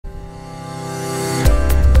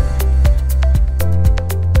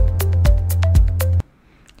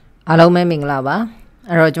Hello မဲမင်္ဂလာပါ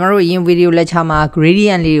အဲ့တော့ကျွန်တော်တို့ယင်ဗီဒီယိုလက်ချာမှာ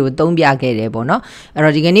gradient လေးကိုသုံးပြခဲ့တယ်ပေါ့နော်အဲ့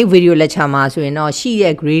တော့ဒီကနေ့ဗီဒီယိုလက်ချာမှာဆိုရင်တော့ရှိ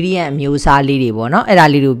တဲ့ gradient အမျိုးအစားလေးတွေပေါ့နော်အဲ့ဒါ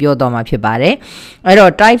လေးကိုပြောတော့မှာဖြစ်ပါတယ်အဲ့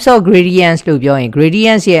တော့ types of gradients လို့ပြောရင်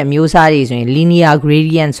gradients ရဲ့အမျိုးအစားတွေဆိုရင် linear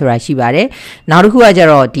gradient ဆိုတာရှိပါတယ်နောက်တစ်ခုကကျ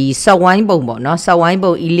တော့ဒီ set wine ပုံပေါ့နော် set wine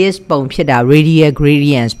ပုံ ellipse ပုံဖြစ်တာ radial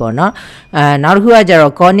gradients ပေါ့နော်နောက်တစ်ခုကကျ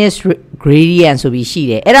တော့ conic gradient ဆိုပြီးရှိ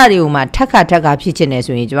တယ်အဲ့ဒါတွေကိုမှထပ်ခါဖြစ်ချင်တယ်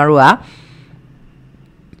ဆိုရင်ကျွန်တော်တို့က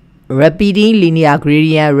repeating linear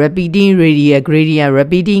gradient repeating radial gradient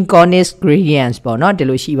repeating conic gradients ပေါ့เนาะဒီ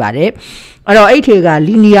လိုရှိပါတယ်အဲ့တော့အဲ့တွေက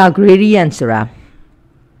linear gradient ဆိုတာ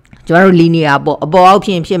ကျွန်တော်တို့ linear ပေါ့အပေါ်အောက်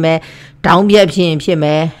ဖြစ်မယ် down ပြက်ဖြစ်မ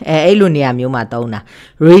ယ်အဲ့လိုနေရာမျိုးမှာသုံးတာ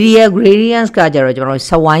radial gradients ကကြတော့ကျွန်တော်တို့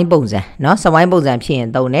set wine ပုံစံเนาะ set wine ပုံစံဖြစ်ရင်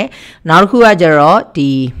သုံးတယ်နောက်တစ်ခုကကြတော့ဒီ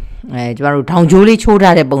ကျွန်တော်တို့ထောင်ကျိုးလေးချိုး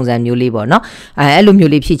ထားတဲ့ပုံစံမျိုးလေးပေါ့နော်အဲ့လို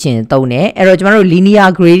မျိုးလေးဖြစ်ချင်သုံးတယ်အဲ့တော့ကျွန်တော်တို့ linear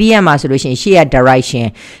gradient မှာဆိုလို့ရှိရင်ရှေ့က direction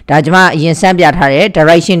ဒါကျွန်မအရင်စမ်းပြထားတဲ့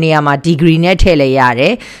direction နေရာမှာ degree နဲ့ထည့်လိုက်ရတ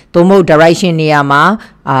ယ်သို့မဟုတ် direction နေရာမှာ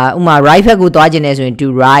ဥမာ right ဘက်ကိုသွားခြင်းနဲ့ဆိုရင် to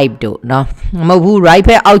right တို့เนาะမဟုတ်ဘူး right ဘ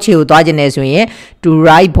က်အောက်ခြေကိုသွားခြင်းနဲ့ဆိုရင် to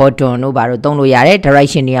right bottom တို့ဘာလို့သုံးလို့ရတယ်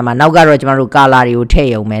direction နေရာမှာနောက်ကတော့ကျွန်တော်တို့ color တွေကိုထည့်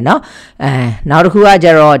ရုံပဲเนาะနောက်တစ်ခုကကျ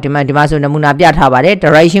တော့ဒီမှာဆိုနမူနာပြထားပါတယ်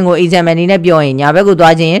direction ကို example အနေနဲ့ပြောရင်ညာဘက်ကို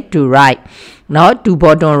သွားခြင်း to right เนาะ to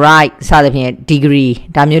bottom right စသဖြင့် degree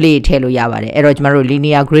ဒါမျိုးလေးထည့်လို့ရပါတယ်အဲ့တော့ကျွန်တော်တို့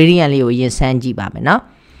linear gradient လေးကိုအရင်စမ်းကြည့်ပါမယ်เนาะ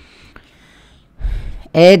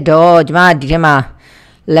အဲ့တော့ကျွန်မဒီထဲမှာ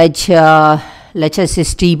lecture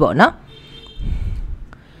 60ပေါ့နော်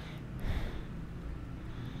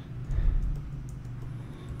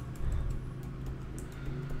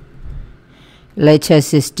lecture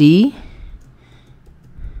 60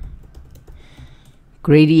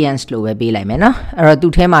 gradients လို့ပဲပေးလိုက်မယ်နော်အဲ့တော့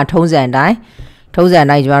သူ့ထဲမှာထုံးစံအတိုင်းကျွန်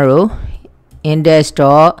တော်တို့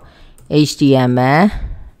index.html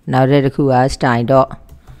နောက်တစ်ခုက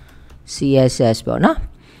style.css ပေါ့နော်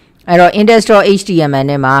အဲ့တော့ index.html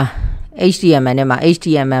နဲ့မှာ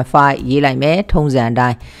html 5ရေးလိုက်မယ်ထုံးစံအတို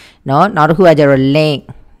င်းเนาะနောက်တစ်ခုကကျတော့ link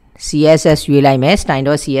css ရွေးလိုက်မယ်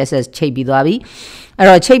style.css ချိန်ပြီးသွားပြီအဲ့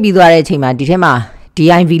တော့ချိန်ပြီးသွားတဲ့အချိန်မှာဒီထဲမှာ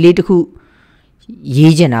div လေးတစ်ခု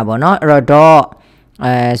ရေးချင်တာပေါ့เนาะအဲ့တော့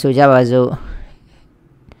ဆိုကြပါစို့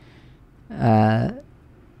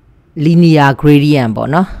linear gradient ပေါ့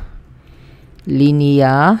เนาะ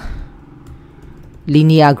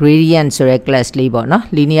linear gradient ဆိုတဲ့ class လေးပေါ့เนาะ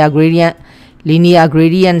linear gradient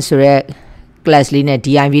ဆိုတဲ့ class လေးနဲ့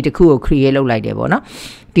div တစ်ခုကို create လုပ်လိုက်တယ်ပေါ့เนาะ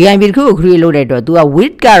div တစ်ခုကို create လုပ်တဲ့အတွက် तू က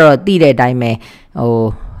width ကတော့တည်တဲ့အတိုင်းပဲဟို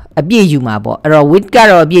အပြည့်ယူမှာပေါ့အဲ့တော့ width က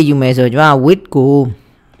တော့အပြည့်ယူမယ်ဆိုကျွန်တော်က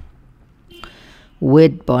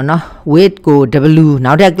width ပေါ့เนาะ width ကို w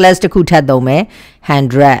နောက်ထပ် class တစ်ခုထပ်သုံးမယ်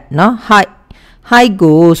100เนาะ height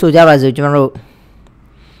ကိုဆိုကြပါစို့ကျွန်တော်တို့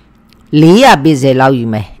400 pixel လောက်ယူ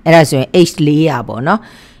မယ်အဲ့ဒါဆိုရင် h 400ပေါ့เนาะ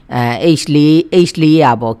h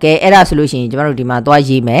 400ပေါ့ကဲအဲ့ဒါဆိုလို့ရှိရင်ကျွန်တော်တို့ဒီမှာသွား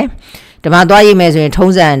ရေးမယ်ဆိုရင်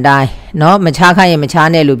ထုံးစံအတိုင်းเนาะမချခိုင်းရင်မချ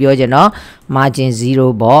နဲ့လို့ပြောကြเนาะ margin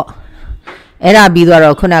 0ပေါ့အဲ့ဒါပြီး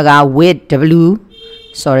တော့ခုနက width w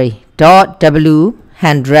 .w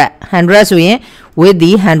 100 ဆိုရင် width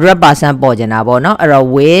ဒီ 100% ပေါ်ကျင်တာပေါ့เนาะအဲ့တော့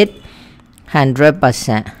width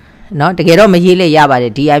 100% เนาะတကယ်တော့မရေးလေရပါတ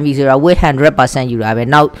ယ် div ဆိုတာ width 100% ယူတာပဲ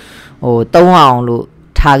နောက်ဟို3အောင်လို့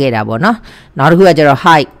ထားခဲ့တာပေါ့เนาะနောက်တစ်ခုကကျတော့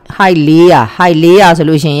height 400ဆို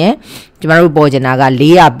လို့ရှိရင်ကျွန်တော်တို့ပေါ်ကျင်တာက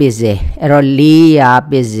400 pixel အဲ့တော့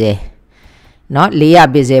400 pixel เนาะ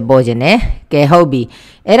400 pixel ပေါ်ကျင်တယ်ကဲဟုတ်ပြီ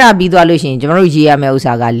အဲ့ဒါပြီးသွားလို့ရှိရင်ကျွန်တော်တို့ရေးရမယ့်ဥစ္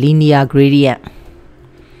စာက linear gradient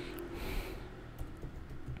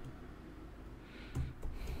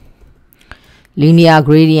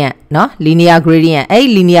เนาะ linear gradient အဲ့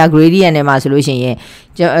linear gradient နဲ့မှာဆိုလို့ရှိရင်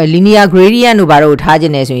linear gradient တို့ဘာလို့ထားခြ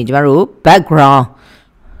င်းလဲဆိုရင်ကျွန်တော်တို့ background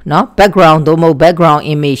เนาะ background သို့မဟုတ် background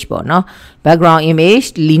image ပေါ့เนาะ background image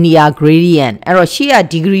linear gradient အဲ့တော့ရှေ့က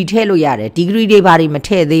degree ထည့်လို့ရတယ် degree တွေဘာတွေမထ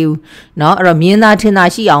ည့်သေးဘူးเนาะအဲ့တော့မြင်သာထင်သာ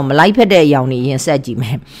ရှိအောင်မလိုက်ဖက်တဲ့အရောင်တွေအရင်ဆက်ကြည့်မ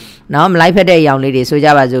ယ်เนาะမလိုက်ဖက်တဲ့အရောင်လေးတွေဆိုကြ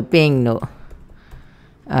ပါစို့ pink တို့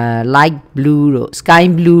light blue တို့ sky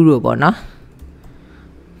blue တို့ပေါ့เนาะ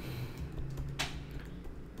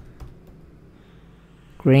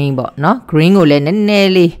green ပေါ့เนาะ green ကိုလည်းနည်းန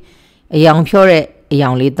ည်းလေးအရောင်ဖြောတဲ့အရော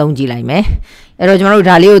င်လေးသုံးကြည့်လိုက်မယ်အဲ့တော့ကျွန်တော်တို့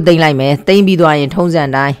ဒါလေးကိုသိမ့်လိုက်မယ်သိမ့်ပြီးသွားရင်ထုံးစံ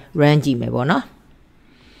တိုင်း run ကြည့်မယ်ပေါ့เนาะ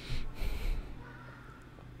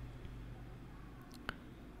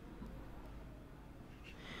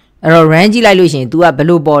အဲ့တော့ run ကြည့်လိုက်လို့ရှိရင် तू ကဘယ်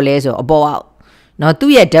လိုပေါ်လဲဆိုအပေါ်အောက်เนาะ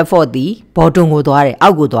သူ့ရဲ့ default ဒီ bottom ကိုသွားတယ်အော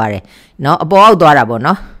က်ကိုသွားတယ်เนาะအပေါ်အောက်သွားတာပေါ့เน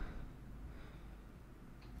าะ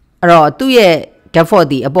အဲ့တော့သူ့ရဲ့ default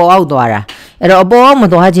ဒီအပေါ်အောက်သွားတာအဲ့တော့အပေါ်အောက်မ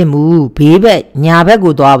သွားခြင်းဘူးဘေးဘက်ညာဘက်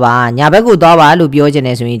ကိုသွားပါလို့ပြောချင်တ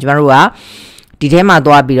ယ်ဆိုရင်ကျွန်တော်တို့ကဒီထဲမှာ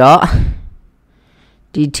သွားပြီးတော့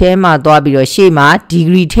ဒီထဲမှာသွားပြီးတော့ရှေ့မှာ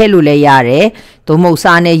degree ထည့်လို့လည်းရတယ်သို့မဟုတ်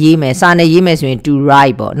စာနဲ့ရေးမယ်ဆိုရင် to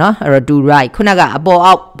right ပေါ့နော်အဲ့တော့ to right ခုနကအပေါ်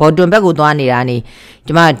အောက် bottom ဘက်ကိုသွားနေတာနေ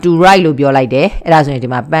ဒီမှာ to right လို့ပြောလိုက်တယ်အဲ့ဒါဆိုရင်ဒီ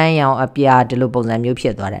မှာပန်းရောင်အပြာဒီလိုပုံစံမျိုးဖြ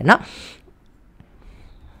စ်သွားတယ်နော်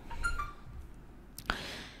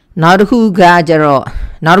နောက်တစ်ခုကကြ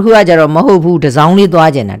တော့မဟုတ်ဘူးတစ်စောင်းလေး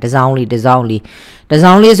သွားကျင်တာတစ်စောင်းလေး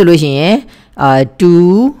ဆိုလို့ရှိရင် to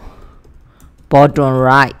bottom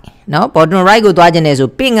right နော် bottom right ကိုသွားကျင်တယ်ဆို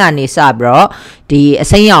pink ကနေစပြီးတော့ဒီအ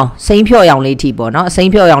စိမ်းဖြော့ရောင်လေးထိပေါ့နော်အစိ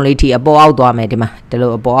မ်းဖြော့ရောင်လေးထိအပေါ်အောက်သွားမယ်ဒီမှာဒီ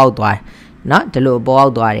လိုအပေါ်အောက်သွားတယ်နော်ဒီလိုအပေါ်အော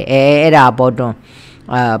က်သွားတယ်အဲ့ဒါ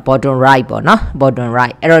bottom right ပေါ့နော် bottom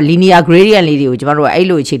right အဲ့တော့ linear gradient လေးတွေကိုကျွန်တော်တို့အဲ့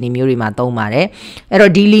လိုအခြေအနေမျိုးတွေမှာသုံးပါတယ်အဲ့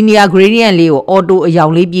တော့ဒီ linear gradient လေးကို auto အယော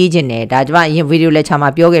င်လေးပြေးခြင်းတယ်ဒါကျွန်မအရင် video lecture မှာ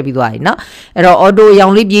ပြောခဲ့ပြီးသွားပြီနော်အဲ့တော့ auto အယော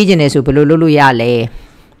င်လေးပြေးခြင်းတယ်ဆိုဘယ်လိုလုပ်လို့ရလဲ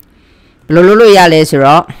ဆို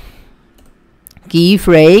တော့ key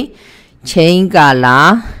frame chain color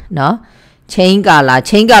เนาะ chain color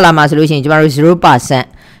မှာဆိုလို့ရှိရင်ကျွန်တော်တို့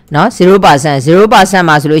 0% เนาะ 0%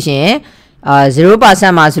 မှာဆိုလို့ရှိရင်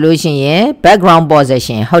0% မှာဆိုလို့ရှိရင် background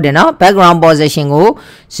position ဟုတ်တယ်เนาะ background position ကို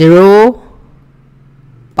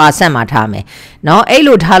 0% မှာထားမယ်เนาะအဲ့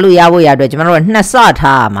လိုထားလို့ရဖို့ရအတွက်ကျွန်တော်တို့နှစ်ဆ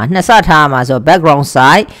ထားရမှာဆို background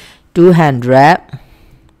size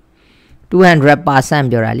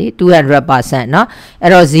 200% ပြောတာလေ 200% เนาะ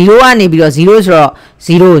အဲ့တော့0ကနေပြီးတော့0ဆို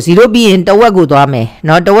တော့0ပြီးရင်တဝက်ကိုသွားမယ်เ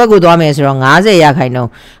นาะတဝက်ကိုသွားမယ်ဆိုတော့50%မှာဆိုရင်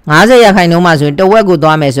တဝက်ကို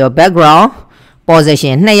သွားမယ်ဆိုတော့ background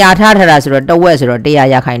position 200ထားတာဆိုတော့တဝက်ဆိုတော့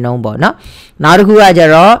100%ပေါ့เนาะနောက်တစ်ခုကကြ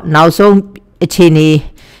တော့နောက်ဆုံးအခြေအနေ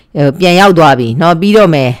ပြန်ရောက်သွားပြီเนาะပြီး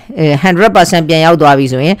တော့မယ်100% ပြန်ရောက်သွားပြီ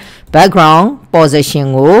ဆိုရင် background position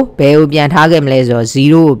ကိုဘယ်ကိုပြန်ထားခဲ့မလဲဆိုတော့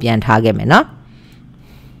0ကိုပြန်ထားခဲ့မယ်เนาะ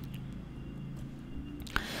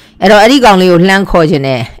အဲ့တော့အဲ့ဒီကောင်လေးကိုလှမ်းခေါ်ခြင်း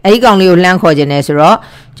နဲ့ဆိုတော့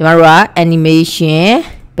ကျွန်တော်တို့က animation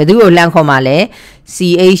ဘယ်သူကိုလှမ်းခေါ်မှာလဲ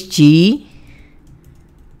chg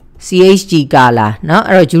color เนาะ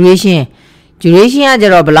အဲ့တော့ duration ကကြ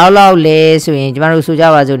တော့ဘယ်လောက်လဲဆိုရင်ကျွန်တော်တို့ဆိုကြ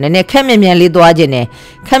ပါစို့နည်းနည်းခက်မြန်လေးသွားခြင်း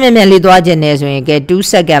နဲ့ဆိုရင်ကဲ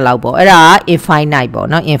2 second လောက်ပေါ့အဲ့ဒါက infinite ပေါ့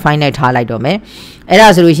เนาะ infinite ထားလိုက်တော့မယ်အဲ့ဒါ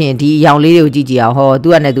ဆိုလို့ရှိရင်ဒီအယောင်လေးတွေကိုကြည့်ကြအောင်ဟောသူ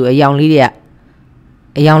ကနဲ့သူအယောင်လေးတွေ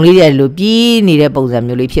လို့ပြေးနေတဲ့ပုံစံ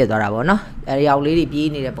မျိုးလေးဖြစ်သွားတာပေါ့နော်အယောင်လေးတွေပြေး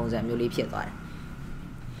နေတဲ့ပုံစံမျိုးလေးဖြစ်သွားတယ်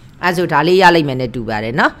အဲဆိုဒါလေးရလိုက်မယ်နဲ့တူပါတ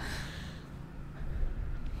ယ်နော်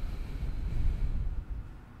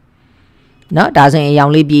ဒါဆိုရင်အယော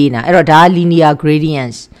င်လေးပြေးနေတာအဲ့တော့ဒါ linear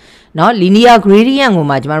gradients နော် linear gradient ကို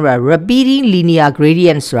မှကျွန်တော်တို့က repeating linear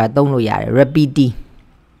gradient ဆိုတာသုံးလို့ရတယ်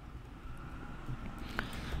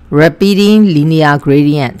repeating linear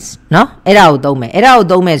gradients เนาะအဲ့ဒါကိုသုံးမ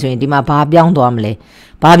ယ်ဆိုရင်ဒီမှာဘာပြောင်းသွားမလဲ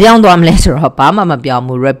ဆိုတော့ဘာမှမပြောင်း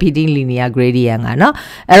ဘူး repeating linear gradient ကเนาะ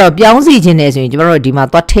အဲ့တော့ပြောင်းစီခြင်းတယ်ဆိုရင်ကျွန်တော်တို့ဒီမှာ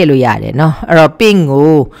သွားထည့်လို့ရတယ်เนาะအဲ့တော့ pink ကို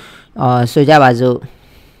ဆိုကြပါစို့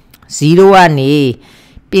0ကနေ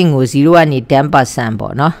pink ကို0ကနေ 10%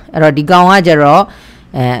 ပေါ့เนาะအဲ့တော့ဒီကောင်ကကြတော့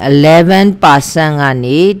11% က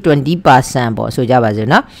နေ 20% ပေါ့ဆိုကြပါစို့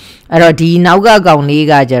เนาะအဲ့တော့ဒီနောက်ကကောင်လေး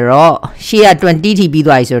ကကြတော့ရှေ့က20ထိပြီး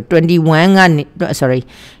သွားပြီဆိုတော့21ကနေ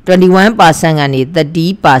 21% ကနေ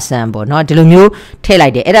 30% ပေါ့เนาะဒီလိုမျိုးထည့်လို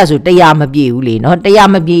က်တယ်အဲ့ဒါဆို100မပြည့်ဘူးလေเนาะ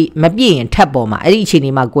100မပြည့်ရင်ထပ်ပေါ်မှာအဲ့ဒီအချိန်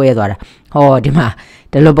လေးမှာကွဲသွားတာဟောဒီမှာ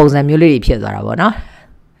ဒီလိုပုံစံမျိုးလေးတွေဖြစ်သွားတာပေါ့เนาะ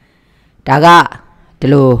ဒါကဒီ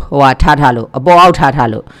လိုထားလို့အပေါ်အောက်ထား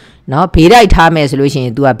လို့เนาะဘေးတိုက်ထားမယ်ဆိုလို့ရှိရ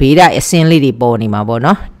င် तू ကဘေးတိုက်အစင်းလေးတွေပေါ်နေမှာပေါ့เน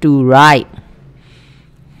าะ to right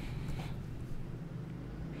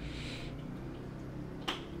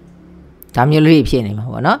ဒါမျိုးလေးဖြစ်နေမှာ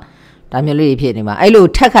ပေါ့เนาะအဲ့လို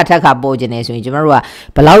ထက်ခါပေါ်ခြင်းနေဆိုရင်ကျွန်တော်တို့က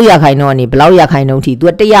ဘလောက်ရခိုင်နှုန်းကနေဘလောက်ရခိုင်နှုန်းထိ तू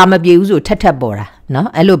 100မပြည့်ဘူးဆိုထက်ပေါ်တာเนาะ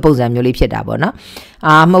အဲ့လိုပုံစံမျိုးလေးဖြစ်တာပေါ့เนาะ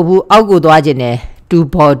မဟုတ်ဘူးအောက်ကိုသွားခြင်းနေ to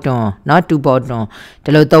bottom เนาะ to bottom ဒီ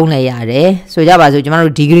လိုသုံးလိုက်ရတယ်ဆိုကြပါစို့ကျွန်တော်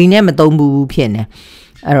တို့ degree နဲ့မသုံးဘူးဖြစ်နေ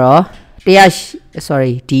အဲ့တော့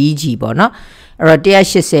DG ပေါ့เนาะအဲ့တော့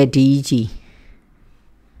180 DG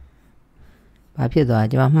ဘာဖြစ်သွား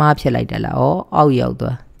ကျွန်မမှားဖြစ်လိုက်တယ်လားအောက်ရောက်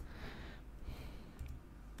သွား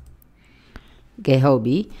ကဲဟုတ်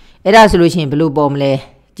ပြီအဲ့ဒါဆိုလို့ရှိရင်ဘယ်လိုပေါ်မလဲ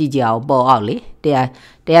ကြည့်ကြအောင်ပေါ်အောက်လေ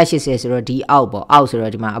180ဆိုတော့ဒီအောက်ပေါ့အောက်ဆို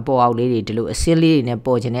တော့ဒီမှာအပေါ်အောက်လေးတွေဒီလိုအစင်းလေးတွေနဲ့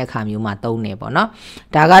ပေါ်ခြင်းတဲ့အခါမျိုးမှာသုံးနေပေါ့เนาะ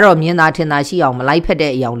ဒါကတော့မြင်သာထင်သာရှိအောင်မလိုက်ဖက်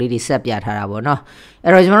တဲ့အယောင်လေးတွေဆက်ပြထားတာပေါ့เนาะ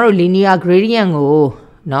အဲ့တော့ကျွန်တော်တို့ linear gradient ကို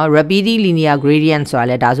เนาะ repeating linear gradient ဆိုတာ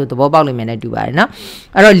လဲဒါဆိုသဘောပေါက်လိမ့်မယ်နဲ့တူပါတယ်เนาะ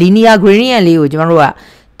အဲ့တော့ linear gradient လေးကိုကျွန်တော်တို့က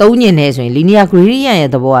သုံးညင်နေဆိုရင် linear gradient ရဲ့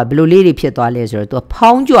သဘောကဘယ်လိုလေးတွေဖြစ်သွားလဲဆိုတော့သူကဖော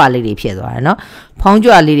င်းကြွလေးတွေဖြစ်သွားတယ်เนาะဖောင်း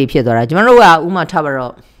ကြွလေးတွေဖြစ်သွားတာကျွန်တော်တို့ကဥမာထားပါ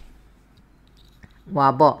တော့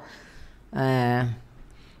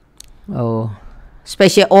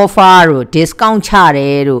special offer တို့ discount ချတ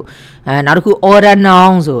ယ်တို့နောက်တစ်ခု order now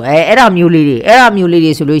ဆိုအဲ့ဒါမျိုးလေး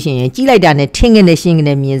တွေဆိုလို့ရှိရင်ကြီးလိုက်တာနဲ့ထင်းကနေရှင်းက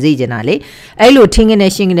နေမြင်စေချင်တာလေအဲ့လိုထင်းကနေ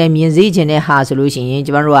ရှင်းကနေမြင်စေချင်တဲ့ဟာဆိုလို့ရှိရင်ကျ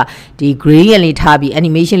မတို့ကဒီ gradient လေးထားပြီး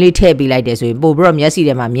animation လေးထည့်ပေးလိုက်တယ်ဆိုရင်ပို့ပြီးတော့မျက်စိ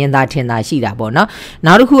ထဲမှာမြင်သာထင်သာရှိတာပေါ့နော်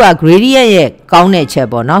နောက်တစ်ခုက gradient ရဲ့ကောင်းတဲ့ချက်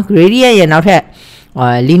ပေါ့နော် gradient ရဲ့နောက်ထပ်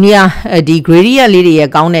linear ဒီ gradient လေးတွေရဲ့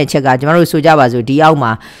ကောင်းတဲ့ချက်ကကျမတို့ဆိုကြပါစို့ဒီအောက်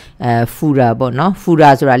မှာ fura ပေါ့နော် fura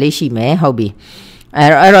ဆိုတာလေးရှိမယ်ဟုတ်ပြီ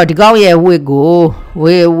အဲ့တော့ဒီကောက်ရဲ့ width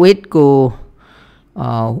ကို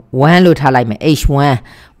1လို့ထားလိုက်မယ် h1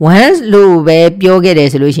 1လို့ပဲပြောခဲ့တယ်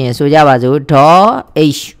ဆိုလို့ရှိရင်ဆိုကြပါစို့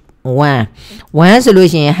 .h1 1ဆိုလို့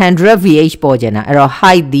ရှိရင်100 vh ပေါ်ကျင်တာအဲ့တော့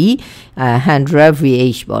height ဒီ100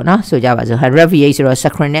 vh ပေါ့နော်ဆိုကြပါစို့100 vh ဆိုတော့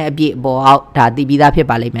screen နဲ့အပြည့်ပေါ်အောက်ဒါသိပြီးသားဖြစ်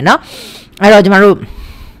ပါလိမ့်မယ်နော်အဲ့တော့ကျမတို့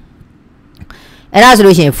အဲ့ဒါဆို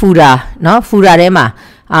လို့ရှိရင် fura နော် fura ထဲမှာ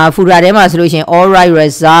fura ထဲမှာဆိုလို့ရှိရင် all right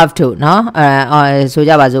reserved တို့เนาะဆို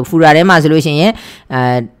ကြပါစို့ fura ထဲမှာဆိုလို့ရှိရင်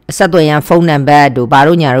ဆက်သွယ်ရန်ဖုန်းနံပါတ်တို့ဘာ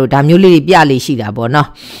တို့ညာတို့ဒါမျိုးလေးတွေပြလေးရှိတာပေါ့เนาะ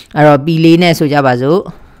အဲ့တော့ P လေးနဲ့ဆိုကြပါစို့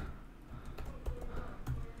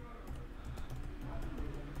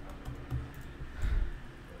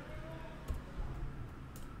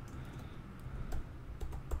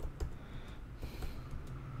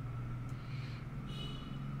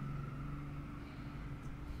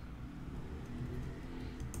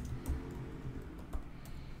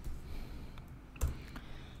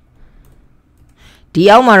ဒီ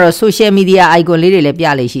အောက်မှာတော့ social media icon လေးတွေလည်းပြ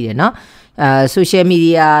လေးရှိတယ်เนาะsocial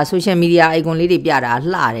media icon လေးတွေပြတာ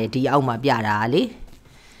လှတယ်ဒီအောက်မှာပြတာလေ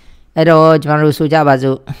အဲ့တော့ကျွန်တော်တို့ဆိုကြပါ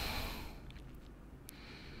စို့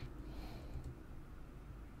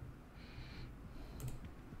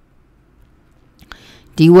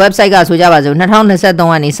ဒီ website ကဆိုကြပါစို့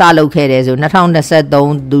2023ကနေစလုပ်ခဲ့တယ်ဆို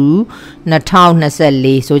2023သူ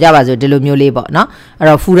2024ဆိုကြပါစို့ဒီလိုမျိုးလေးပေါ့เนาะအဲ့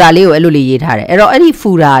တော့ fura လေးကိုအဲ့လိုလေးရေးထားတယ်အဲ့တော့အဲ့ဒီ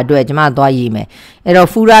fura အတွက်ကျွန်မသွားရေးမယ်အဲ့တော့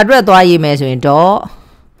fura အတွက်သွားရေးမယ်ဆိုရင်တော့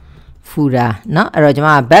fura เนาะအဲ့တော့ကျွန်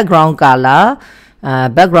မ background color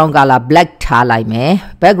black ထားလိုက်မယ်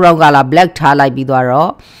background color black ထားလိုက်ပြီးတော့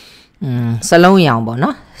စလုံးရောင်ပေါ့เนา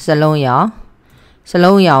ะစလုံးရောင်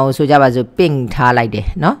ဆိုကြပါစို့ pink ထားလိုက်တယ်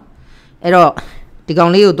เนาะအဲ့တော့ဒီကော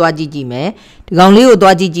င်လေးကိုသွားကြည့်မယ်ဒီကောင်လေးကို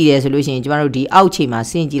သွားကြည့်တယ်ဆိုလို့ရှိရင်ကျမတို့ဒီအောက်ခြေမှာ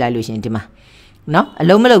ဆင်းကြည့်လိုက်လို့ရှိရင်ဒီမှာเนาะအ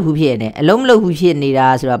လုံးမလုပ်ဘူးဖြစ်နေအလုံးမလုပ်ဘူးဖြစ်နေတာ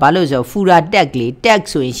ဆိုတာဘာလို့ဆိုတော့ fura tag လေး tag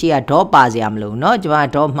ဆိုရင်ရှေ့က dot ပါစရာမလိုเนาะကျမက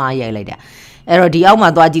dot မှားရိုက်လိုက်တာအဲ့တော့ဒီအောက်မှာ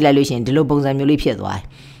သွားကြည့်လိုက်လို့ရှိရင်ဒီလိုပုံစံမျိုးလေးဖြစ်သွားတယ်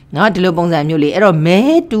เนาะဒီလိုပုံစံမျိုးလေးအဲ့တော့မဲ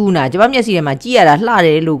တူးနာကျမမျက်စိထဲမှာကြည့်ရတာလှတ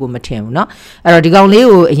ယ်လို့ကိုမထင်ဘူးเนาะအဲ့တော့ဒီကောင်လေး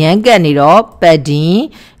ကိုအရန်ကတ်နေတော့ padding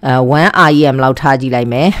 1rem လောက်ထားကြည့်လိုက်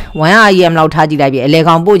မယ် 1rem လောက်ထားကြည့်လိုက်ပြီအလဲ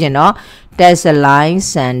ကောင်ပို့ကျင်တော့ text line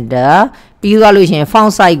center ပြီးသွားလို့ရှိရင်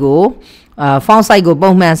font size ကို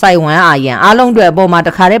ပုံမှန် size 1rem အားလုံးအတွက်အပေါ်မှာတ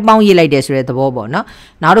စ်ခါတည်းပေါင်းရေးလိုက်တယ်ဆိုတဲ့သဘောပေါ့เนาะ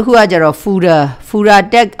နောက်တစ်ခုကကျတော့ footer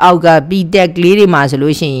tag အောက်က p tag လေးတွေမှာဆို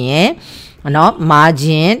လို့ရှိရင်เนาะ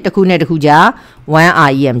margin တစ်ခုနဲ့တစ်ခုကြာ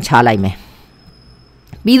 1rem ချလိုက်မယ်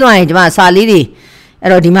ပြီးသွားရင်ကျွန်မစာလေးတွေအဲ့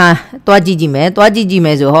တော့ဒီမှာသွားကြည့်မယ်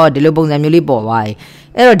ဆိုဟောဒီလိုပုံစံမျိုးလေးပေါ်သွားပြီ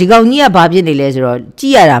အဲ့တော့ဒီကောင်ကြီးကဘာဖြစ်နေလဲဆိုတော့ကြ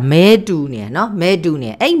ည့်ရတာမဲတူနေเนาะမဲတူနေ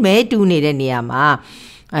အဲ့မဲတူနေတဲ့နေရာမှာ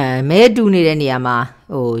မဲတူနေတဲ့နေရာမှာ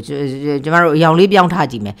ဟိုကျွန်တော်တို့အရောင်လေးပြောင်းထား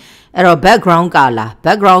ကြည့်မယ်အဲ့တော့ background color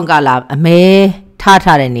အမဲထား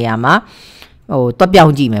တဲ့နေရာမှာဟိုတွက်ပြော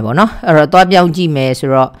င်းကြည့်မယ်ပေါ့เนาะအဲ့တော့တွက်ပြောင်းကြည့်မယ်ဆို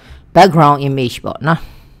တော့ background image ပေါ့เนาะ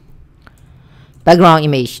background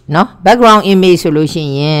image เนาะ background image ဆိုလို့ရှိ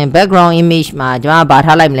ရင် background image မှာကျွန်တော်ဗာ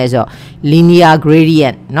ထားလိုက်မလဲဆိုတော့ linear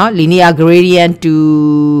gradient เนาะ linear gradient to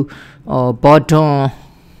bottom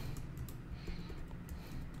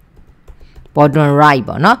right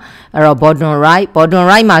ပေါ့เนาะအဲ့တော့ bottom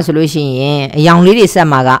right မှာဆိုလို့ရှိရင်အရောင်လေးတွေဆက်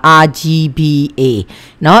မှာက RGBA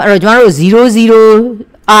เนาะအဲ့တော့ကျွန်တော်တို့00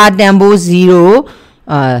 R tempo 0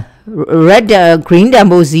 red green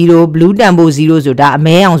tempo 0 blue tempo 0ဆိုတာအ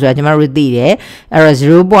မဲအောင်ဆိုတာကျွန်တော်တို့သိတယ်အဲ့တော့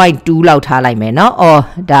 0.2 လောက်ထားလိုက်မယ်เนาะအော်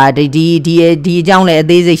ဒါဒီအကြောင်းလည်းအ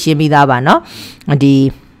သေးစိတ်ရှင်းပြီးသားပါเนาะဒီ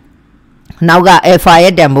နောက်က alpha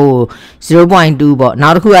ရဲ့ tempo 0.2 ပေါ့နော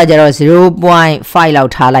က်တစ်ခုကကျတော့ 0.5 လော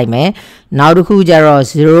က်ထားလိုက်မယ်နောက်တစ်ခုကျတော့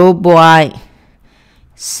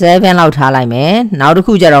 0.7 လောက်ထားလိုက်မယ်နောက်တစ်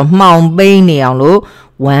ခုကျတော့မှောင်ပိန်းနေအောင်လို့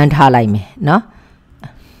1ထားလိုက်မယ်เนาะ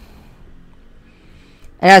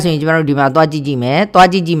အဲ့ဒါဆိုရင်ကျွန်တော်တို့ဒီမှာသွားကြည့်မယ်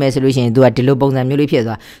ဆိုလို့ရှိရင်သူကဒီလိုပုံစံမျိုးလေးဖြစ်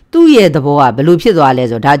သွားသူ့ရဲ့သဘောကဘယ်လိုဖြစ်သွားလဲ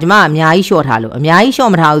ဆိုတော့ဒါကျွန်မအများကြီး short ထားလို့အများကြီး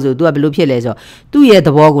short မထားဘူးဆိုသူကဘယ်လိုဖြစ်လဲဆိုတော့သူ့ရဲ့သ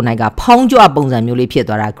ဘောကိုနိုင်ကဖောင်းကြွပုံစံမျိုးလေးဖြစ်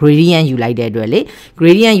သွားတာ gradient ယူလိုက်တဲ့အတွက်လေ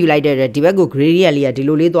gradient ယူလိုက်တဲ့အတွက်ဒီဘက်ကို gradient လေးကဒီ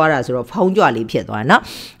လိုလေးသွားတာဆိုတော့ဖောင်းကြွလေးဖြစ်သွားတယ်เนาะ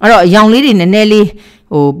အဲ့တော့အရောင်လေးတွေနည်းနည်းလေး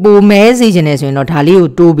ဟိုပိုမဲစေချင်တယ်ဆိုရင်တော့ဒါလေးကို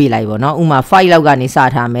တိုးပေးလိုက်ပေါ့เนาะဥမာ5လောက်ကနေစ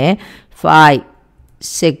ထားမယ်5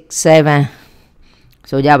 6 7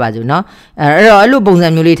 ဆိုကြပါစို့เนาะအဲ့လိုပုံစံ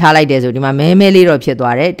မျိုးလေးထားလိုက်တယ်ဆိုဒီမှာမဲလေးတော့ဖြစ်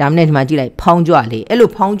သွားတယ်ဒါမှမဟုတ်ဒီမှာကြည့်လိုက်ဖောင်းကြွလေးအဲ့လို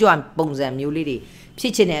ဖောင်းကြွပုံစံမျိုးလေးတွေဖြ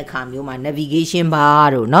စ်ချင်တဲ့အခါမျိုးမှာ navigation bar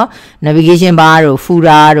တို့เนาะ navigation bar တို့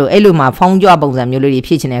footer တို့အဲ့လိုမှာဖောင်းကြွပုံစံမျိုးလေးတွေ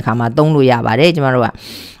ဖြစ်ချင်တဲ့အခါမှာသုံးလို့ရပါတယ်ကျမတို့က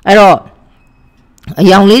အဲ့တော့အ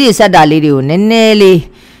ယောင်လေးတွေဆက်တာလေးတွေကိုနည်းနည်း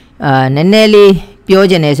လေးပြော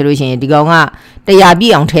ချင်တယ်ဆိုလို့ရှိရင်ဒီကောင်က100ပြ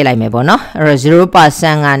ည့်အောင်ထည့်လိုက်မယ်ပေါ့เนาะအဲ့တော့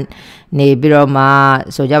 0% ကနေပြီးတော့မှ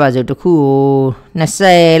ဆိုကြပါစို့တစ်ခုကို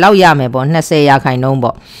20လောက်ရမယ်ပေါ့20ရာခိုင်နှုန်း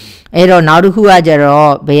ပေါ့အဲ့တော့နောက်တစ်ခုကကြတော့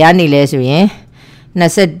ဘယ်ကနေလဲဆိုရင်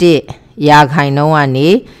21ရာခိုင်နှုန်းကနေ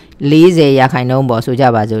40ရာခိုင်နှုန်းပေါ့ဆိုကြ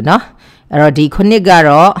ပါစို့เนาะအဲ့တော့ဒီခုနှစ်က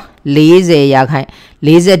တော့40ရာခိုင်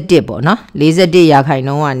41ပေါ့เนาะ41ရာခိုင်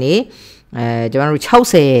နှုန်းကနေကျွန်တော်တို့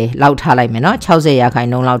60လောက်ထားလိုက်မယ်เนาะ60ရာခိုင်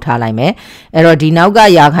နှုန်းလောက်ထားလိုက်မယ်အဲ့တော့ဒီနောက်က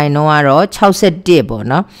ရာခိုင်နှုန်းကတော့61ပေါ့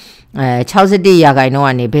เนาะ61ရာခိုင်နှုန်းက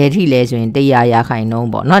နေဘယ်ထိလဲဆိုရင်100ရာခိုင်နှုန်း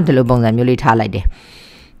ပေါ့เนาะဒီလိုပုံစံမျိုးလေးထားလိုက်တယ်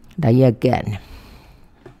ဒါရက်ကက်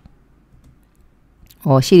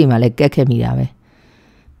ရှိဒီမှာလည်းကက်ခဲ့မိတာပဲ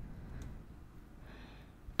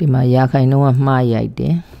ဒီမှာရာခိုင်နှုန်းကမှားရိုက်တ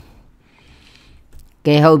ယ်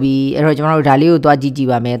ကဲဟုတ်ပြီအဲ့တော့ကျွန်တော်တို့ဒါလေးကိုသွားကြည့်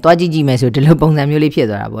ပါမယ်သွားကြည့်မယ်ဆိုဒီလိုပုံစံမျိုးလေးဖြစ်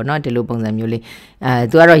သွားတာပေါ့เนาะဒီလိုပုံစံမျိုးလေး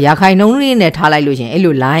သူကတော့ရာခိုင်နှုန်းလေးနဲ့ထားလိုက်လို့ရှင်အဲ့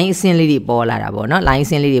လို line အဆင်းလေးတွေပေါ်လာတာပေါ့เนาะ line အ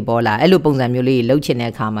ဆင်းလေးတွေပေါ်လာအဲ့လိုပုံစံမျိုးလေးလှုပ်ချင်တဲ့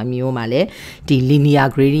အခါမှာမျိုးမှာလည်းဒီ linear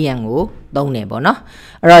gradient ကိုသုံးတယ်ပေါ့เนาะ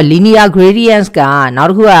အဲ့တော့ linear gradients ကနောက်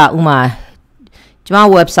တစ်ခုကဥမာကျွန်မ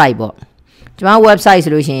website ပေါ့ကျွန်မ website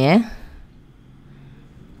ဆိုလို့ရှင်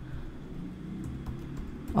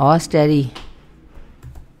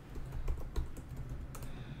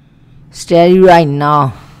steady right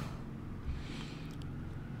now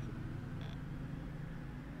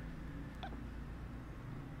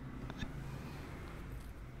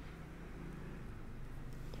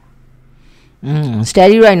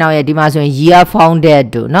steady right now ရဲ့ဒီမှာဆိုရင် year founded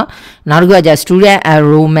တို့เนาะနောက်တစ်ခုကじゃ student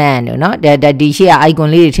enrollment တို့เนาะဒီရှေ့က icon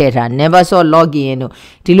လေးတွေထည့်ထား never saw login တို့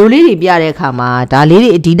ဒီလိုလေးတွေပြတဲ့အခါမှာဒါလေး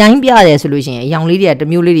တွေဒီတိုင်းပြတယ်ဆိုလို့ရှိရင်အယောင်လေးတွေကတစ်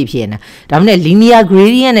မျိုးလေးတွေဖြစ်နေတာဒါမှမဟုတ် linear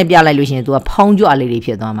gradient နဲ့ပြလိုက်လို့ရှိရင်သူကဖောင်းကြွလေးတွေဖြ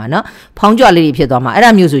စ်သွားမှာเนาะဖောင်းကြွလေးတွေဖြစ်သွားမှာအဲ့ဒါ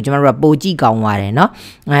မျိုးဆိုကျွန်တော်တို့ကပိုကြည့်ကောင်းပါတယ်เนาะ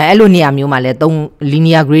အဲ့လိုနေရာမျိုးမှာလဲ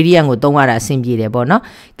linear gradient ကိုသုံးရတာအဆင်ပြေတယ်ပေါ့เนาะ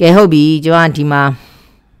ကဲဟုတ်ပြီကျွန်တော်ဒီမှာ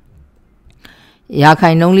ရာ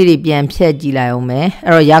ခိုင်နှုန်းလေးတွေပြန်ဖြတ်ကြည့်လိုက်အောင်မယ်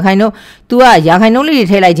အဲ့တော့ရာခိုင်နှုန်း तू ကရာခိုင်နှုန်းလေးတွေ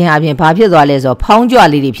ထည့်လိုက်ခြင်းအပြင်ဘာဖြစ်သွားလဲဆိုတော့ဖောင်းကြွ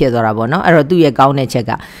လေးတွေဖြစ်သွားတာပေါ့နော်အဲ့တော့သူ့ရဲ့ကောင်းတဲ့ချက်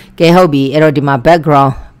ကကဲဟုတ်ပြီအဲ့တော့ဒီမှာ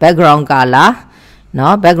background color เนา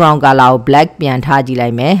ะ background color ကို black ပြန်ထားကြည့်လို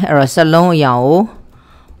က်မယ်အဲ့တော့စလုံးအရောင်ကို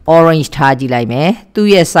orange ထားကြည့်လိုက်မယ်သူ့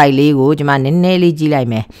ရဲ့ size လေးကိုကျွန်မနည်းနည်းလေးကြည့်လိုက်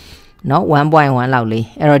မယ်เนาะ 1.1 လောက်လေး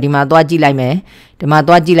အဲ့တော့ဒီမှာသွားကြည့်လိုက်မ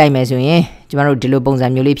ယ်ဆိုရင်ကျွန်တော်တို့ဒီလိုပုံစံ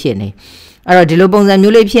မျိုးလေးဖြစ်နေအဲ့တော့ဒီလိုပုံစံ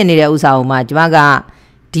မျိုးလေးဖြစ်နေတဲ့ဥစ္စာကိုမှကျွန်မက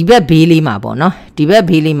ဒီဘက်ဘေးလေးမှာပေါ့နော်ဒီဘက်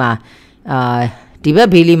ဘေးလေးမှာ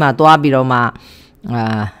သွားပြီးတော့မှ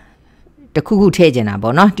တခုခုထည့်ကျင်တာ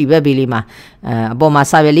ပေါ့နော်ဒီဘက်ဘေးလေးမှာအပေါ်မှာ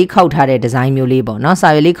စာရွက်လေးခောက်ထားတဲ့ဒီဇိုင်းမျိုးလေးပေါ့နော်စာ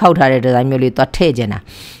ရွက်လေးခောက်ထားတဲ့ဒီဇိုင်းမျိုးလေးသွားထည့်ကျင်တာ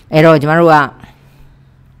အဲ့တော့ကျွန်တော်တို့က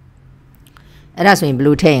အဲ့ဒါဆိုရင်ဘယ်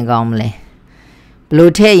လိုထည့်ရင်ကောင်းမ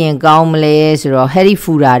လဲဆိုတော့ Harry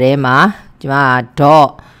Footer ထဲမှာကျွန်မ dot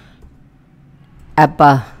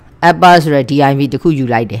upper ဆိုတဲ့ div တခုယူ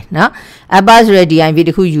လိုက်တယ်เนาะ upper ဆိုတဲ့ div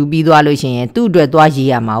တခုယူပြီးသွားလို့ရှိရင်သူ့အတွက်သွားရေး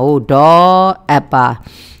ရမှာဟို dot upper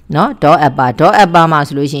เนาะ dot upper မှာ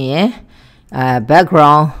ဆိုလို့ရှိရင်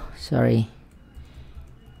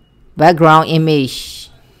background image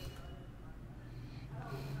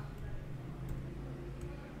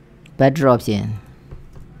backdrop ဖြင့်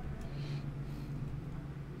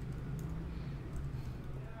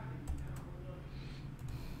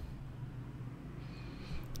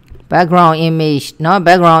background image เนาะ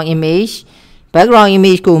background image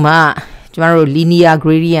ကိုမှကျွန်တော်တို့ linear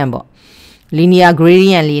gradient ပေါ့ linear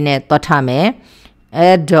gradient လေးနဲ့တွက်ထားမယ်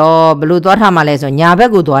အဲ့တော့ဘယ်လိုတွက်ထားမှာလဲဆိုညာဘက်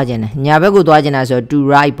ကိုတွားခြင်းတယ်ဆိုတော့ to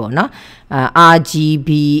right ပေါ့เนาะ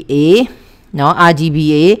RGBA เนาะ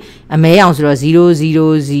RGBA အမဲအောင်ဆိုတော့000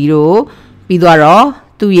ပြီးတော့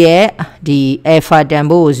သူ့ရဲ့ဒီ alpha တန်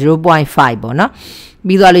ဖိုးကို 0.5 ပေါ့เนาะ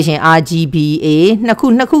ပြီးသွားလို့ရှိရင် RGBA နှစ်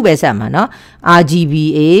ခုပဲဆက်မှာเนาะ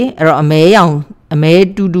RGBA အဲ့တော့အမဲ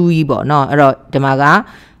တူတူကြီးပေါ့เนาะအဲ့တော့ဒီမှာက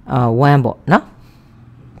1ပေါ့เนาะ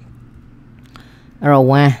အဲ့တော့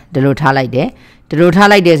1ဒီလိုထားလိုက်တယ်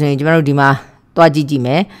ဆိုရင်ကျွန်တော်တို့ဒီမှာသွားကြည့်မ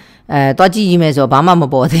ယ်ဆိုတော့ဘာမှမ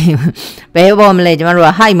ပေါ်သေးဘူးဘယ်ပေါ်မလဲကျွန်တော်တို့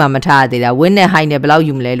က height မှာမထားသေးတာ width နဲ့ height နဲ့ဘယ်လောက်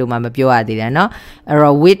ယူမလဲလို့မှမပြောရသေးတာเนาะအဲ့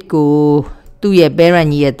တော့ width ကိုသူ့ရဲ့ parent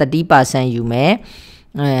ကြီးရဲ့ 30% ယူမယ်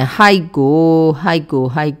height ကို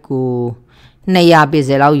200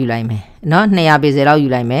 pixel လောက်ယူလိုက်မယ်เนาะ200 pixel လောက်ယူ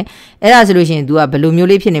လိုက်မယ်အဲ့ဒါဆိုလို့ရှိရင် तू ကဘယ်လိုမျိုး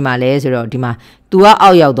လေးဖြစ်နေမှာလဲဆိုတော့ဒီမှာ तू က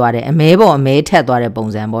အောက်ရောက်သွားတယ်အမဲပေါ်အမဲထက်သွားတဲ့ပုံ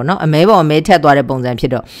စံပေါ့เนาะအမဲပေါ်အမဲထက်သွားတဲ့ပုံစံဖြ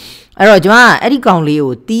စ်တော့ အဲ့တော့ကျွန်မအဲ့ဒီကောင်လေး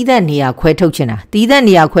ကိုတီးတဲ့နေရာခွဲထုတ်ချင်တာတီးတဲ့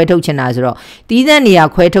နေရာခွဲထုတ်ချင်တာဆိုတော့တီးတဲ့နေရာ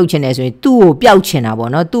ခွဲထုတ်ချင်တယ်ဆိုရင်သူ့ကိုပျောက်ချင်တာပေါ့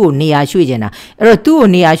နော်သူ့ကိုနေရာရွှေ့ချင်တာအဲ့တော့သူ့ကို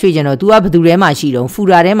နေရာရွှေ့ချင်တော့ तू ကဘယ်သူထဲမှာရှိတော့ဖူ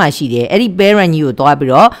ရာထဲမှာရှိတယ်အဲ့ဒီ parent ကြီးကိုတွားပြီး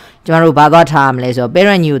တော့ကျွန်တော်တို့ဘာသွားထားရမလဲဆိုတော့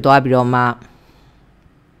parent ကြီးကိုတွားပြီးတော့မှ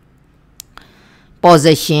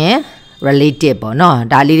possession relative ပေါ့နော်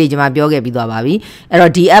ဒါလေးတွေကျွန်မပြောခဲ့ပြီးသွားပါပြီအဲ့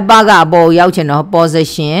တော့ဒီ app ကအပေါ်ရောက်ချင်တော့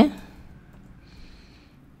possession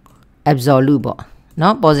absolute ပေါ့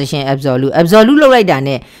နော် possession absolute လောက်လိုက်တာ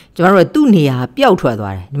နဲ့ကျွန်တော်တို့သူ့နေရာပျောက်ထွက်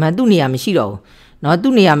သွားတယ်ဒီမှာသူ့နေရာမရှိတော့ဘူးနော်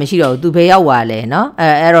သူ့နေရာမရှိတော့ဘူးသူဘယ်ရောက်သွားလဲနော်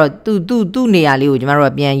အဲ့တော့သူ့နေရာလေးကိုကျွန်တော်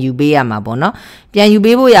တို့ပြန်ယူပေးရမှာပေါ့နော်ပြန်ယူ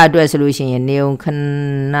ပေးဖို့ရအတွက်ဆိုလို့ရှိရင်နေုံခ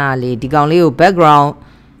ဏလေးဒီကောင်လေးကို background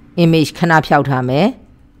image ခဏဖြောက်ထားမယ်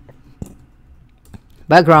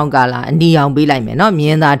background color အနီအောင်ပေးလိုက်မယ်เนาะမြ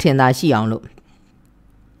င်သာထင်သာရှိအောင်လို့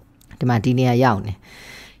ဒီမှာဒီနေရာရောက်နေ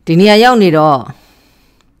ဒီနေရာရောက်နေ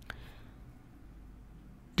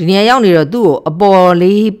တော့သူ့ကိုအပေါ်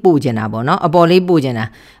လေးပို့ချင်တာပေါ့เนาะအပေါ်လေးပို့ချင်တော့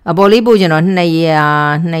200နည်း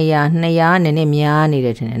နည်းများနေတ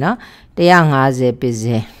ယ်ထင်တယ်เนาะ150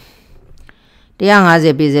 pixel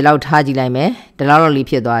လောက်ထားကြည့်လိုက်မယ်ဒီလောက်လေး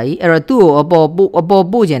ဖြစ်သွားပြီအဲ့တော့သူ့ကိုအပေါ်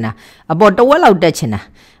ပို့ချင်တာအပေါ်တဝက်လောက်တက်ချင်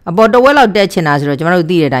တာဆိုတော့ကျွန်တော်တို့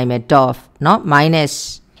သိတဲ့အတိုင်းပဲ top เนาะminus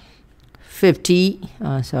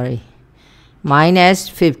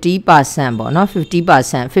ပေါ့เนาะ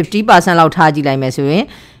50% လောက်ထားကြည့်လိုက်မယ်ဆိုရင်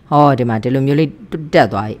ဟောဒီမှာဒီလိုမျိုးလေးတက်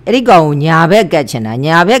သွားပြီအဲ့ဒီကောင်ကိုညာဘက်ကတ်ချင်တယ်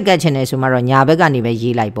ဆိုမှတော့ညာဘက်ကနေပဲ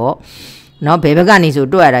ရေးလိုက်ပေါ့เนาะဘယ်ဘက်ကနေဆို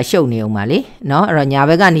တွက်ရတာရှုပ်နေအောင်ပါလေเนาะအဲ့တော့ညာ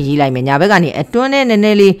ဘက်ကနေရေးလိုက်မယ်ညာဘက်ကနေအတွန်းနဲ့နည်းန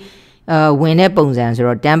ည်းလေးဝင်တဲ့ပုံစံဆို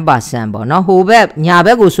တော့ 10% ပေါ့เนาะဟိုဘက်ညာဘ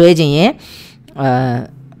က်ကိုဆွဲခြင်းရင်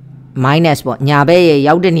minus ပေါ့ညာဘက်ရဲ့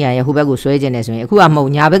ရောက်တဲ့နေရာရဲ့ဟိုဘက်ကိုဆွဲခြင်းနေဆိုရင်အခုကမဟု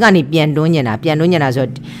တ်ညာဘက်ကနေပြန်တွန်းနေတာဆိုတော့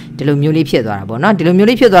ဒီလိုမျိုးလေးဖြစ်သွားတာပေါ့เนาะဒီလိုမျိုး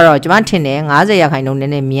လေးဖြစ်သွားတော့ကျွန်မထင်တယ်50%န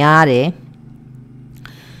ည်းနည်းများတယ်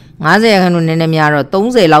50%နည်းနည်းများတော့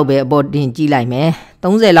30လောက်ပဲအပေါ်တင်ကြည့်လိုက်မယ်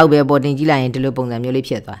30လောက်ပဲအပေါ်တင်ကြည့်လိုက်ရင်ဒီလိုပုံစံမျိုးလေး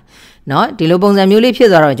ဖြစ်သွားเนาะဒီလိုပုံစံမျိုးလေးဖြစ်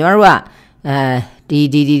သွားတော့ကျွန်တော်တို့က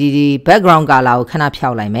ဒီ background color ကိုခဏဖြော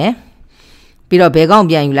က်လိုက်မယ်ပြီးတော့ဘယ်ကောင်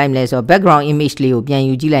ပြန်ယူလိုက်မလဲဆိုတော့ background image လေးကိုပြန်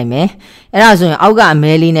ယူကြည့်လိုက်မယ်အဲ့ဒါဆိုရင်အောက်ကအ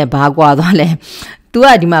မဲလေးနဲ့ဘာကွာသွားလဲ तू က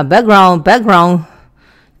ဒီမှာ background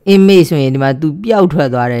image ဆိုရင်ဒီမှာ तू ပျောက်ထွက်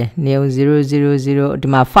သွားတယ်နေ000ဒီ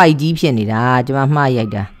မှာ 5G ဖြစ်နေတာကျွန်မမှားရို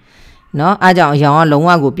က်တာเนาะအားကြောင့်အရောင်ကလုံးဝ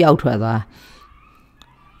ကိုပျောက်ထွက်သွား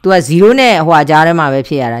तू က0နဲ့ဟိုကြားထဲမှာပဲ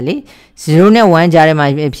ဖြစ်ရတာလေ0နဲ့1ကြားထဲမှာ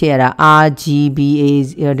ဖြစ်ရတာ RGBA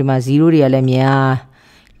ဒီမှာ0တွေကလည်းများ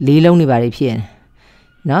4လုံးနေပါလေဖြစ်နေ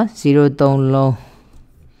เนาะ03လုံး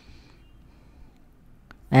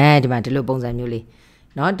ဒီမှာဒီလိုပုံစံမျိုးလေး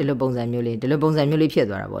เนาะဒီလိုပုံစံမျိုးလေးဖြစ်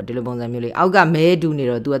သွားတာပေါ့ဒီလိုပုံစံမျိုးလေးအောက်ကမဲတူနေ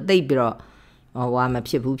တော့ तू ကတိတ်ပြီးတော့ဟိုမ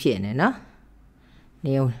ဖြစ်ဘူးဖြစ်နေเนาะ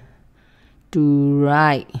နေ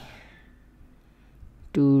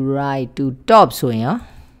to right to top ဆိုရင်ရော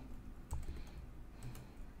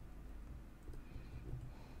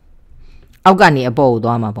အောက်ကနေအပေါ်ကို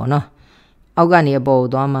သွားမှာပေါ့เนาะအောက်ကနေအပေါ်ကို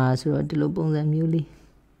သွားမှာဆိုတော့ဒီလိုပုံစံမျိုးလေး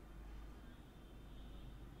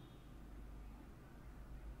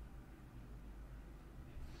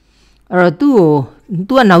အဲ့တော့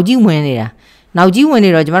သူကနောက်ကြီးဝင်နေတာနောက်ကြီးဝင်နေ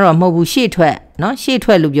တော့ကျမတို့ကမဟုတ်ဘူးရှေ့ထွက်เนาะရှေ့ထွ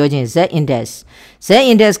က်လို့ပြောခြင်း z index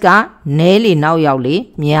ကနည်းလေနောက်ရောက်လေ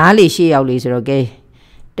များလေရှေ့ရောက်လေဆိုတော့ကဲ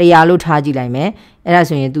100လို့ထားကြည့်လိုက်မယ်အဲ့ဒါ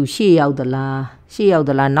ဆိုရင် तू ရှေ့ရောက်သ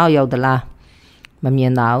လားနောက်ရောက်သလားမမြ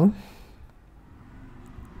င်တော့ဘူး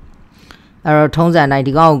အဲ့တော့ထုံးစံတိုင်း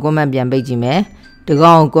ဒီကောင်ကို comment ပြန်ပိတ်ကြည့်မယ်ဒီ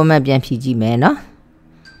ကောင်ကို comment ပြန်ဖြည့်ကြည့်မယ်เนาะ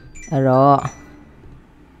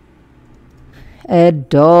အဲ့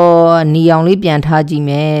တော့နီအောင်လေးပြန်ထားကြည့်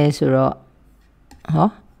မယ်ဆိုတော့ဟော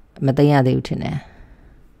မသိရသေးဘူးထင်တယ်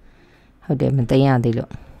ဟုတ်တယ်မသိရသေး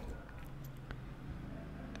လို့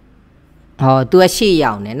ဟော तू ကရှေ့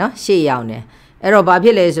ရောက်နေเนาะရှေ့ရောက်နေအဲ့တော့ဘာဖြ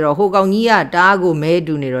စ်လဲဆိုတော့ဟိုကောင်ကြီးကတားကိုမဲ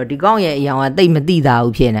တူနေတော့ဒီကောင်ရဲ့အယောင်ကတိတ်မတိတာ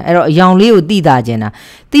ဘူးဖြစ်နေအဲ့တော့အယောင်လေးကိုတိတာကျင်တာ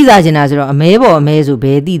ဆိုတော့အမဲပေါ်အမဲဆိုဘ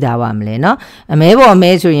ယ်တိတာပါမလဲเนาะအမဲပေါ်အမဲ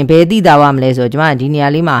ဆိုရင်ဘယ်တိတာပါမလဲဆိုတော့ကျွန်မဒီနေရာ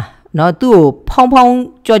လေးမှာเนาะသူ့ကိုဖောင်း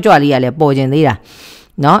ကြွလေးရလဲပေါ်ကျင်သေးတာ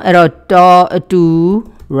เนาะအဲ့တော့ to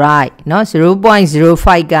right เนาะ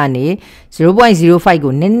 0.05 ကနေ 0.05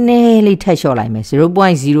 ကိုနည်းနည်းလေးထပ်လျှော့လိုက်မယ် 0.03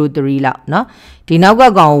 လောက်เนาะဒီနောက်က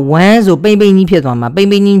ကောင်1ဆိုပိမ့်ကြီးဖြစ်သွားမှာပိမ့်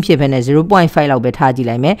ကြီးဖြစ်ဖ ೇನೆ 0.5 လောက်ပဲထားကြည့်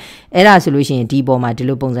လိုက်မယ်အဲ့ဒါဆိုလို့ရှိရင်ဒီပေါ်မှာဒီ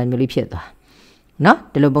လိုပုံစံမျိုးလေးဖြစ်သွားเนาะ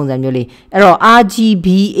ဒီလိုပုံစံမျိုးလေးအဲ့တော့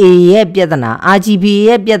RGBA ရဲ့ပြဿနာ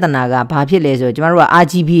ကဘာဖြစ်လဲဆိုတော့ကျမတို့က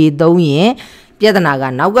RGBA သုံးရင်ပြဿနာက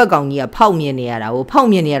နောက်ကကောင်ကြီးကဖောက်မြင်နေရတာကိုဖောက်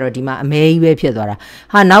မြင်နေရတော့ဒီမှာအမဲကြီးပဲဖြစ်သွားတာ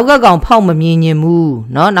ဟာနောက်ကကောင်ဖောက်မမြင်ညင်ဘူး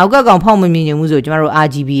เนาะနောက်ကကောင်ဖောက်မမြင်ညင်ဘူးဆိုကျမတို့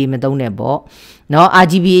RGBA မသုံးနဲ့ပေါ့เนาะ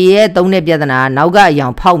RGBA ရဲ့သုံးတဲ့ပြဿနာနောက်ကအရော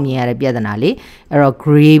င်ဖောက်မြင်ရတဲ့ပြဿနာလေအဲ့တော့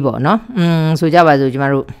gray ပေါ့เนาะဆိုကြပါစို့ကျမ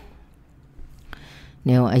တို့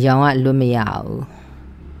နေအယောင်ကလွတ်မရဘူး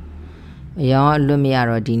အယောင်ကလွတ်မရ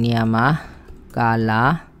တော့ဒီနေရာမှာ color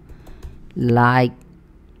light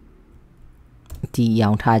ဒီရော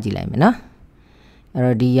င်ထားကြည့်လိုက်မယ်နော်အဲ့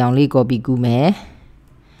တော့ဒီရောင်လေး copy ကူးမယ်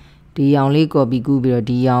ဒီရောင်လေး copy ကူးပြီးတော့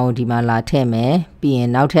ဒီရောင်ဒီမှာလာထည့်မယ်ပြီးရင်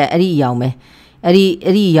နောက်ထပ်အဲ့ဒီရောင်ပဲအဲ့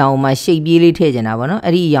ဒီရောင်မှာရှိတ်ပြေးလေးထည့်ချင်တာပေါ့နော်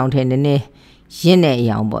အဲ့ဒီရောင်ထည့်နည်းနည်းရင့်တဲ့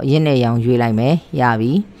ရောင်ပေါ့ရင့်တဲ့ရောင်ရွေးလိုက်မယ်ရ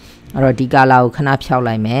ပြီအဲ့တော့ဒီ color ကိုခဏဖြောက်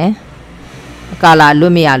လိုက်မယ် color လွ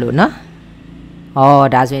တ်မရလို့နော်ဩ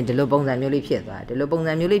ဒါဆိုရင်ဒီလိုပုံစံမျိုးလေးဖြစ်သွားတယ်ဒီလိုပုံ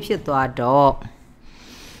စံမျိုးလေးဖြစ်သွားတော့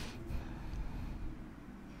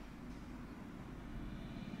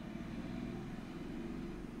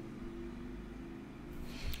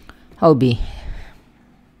ဟုတ်ပြီ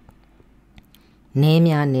နဲ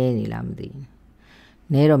များနဲနေလားမသိဘူး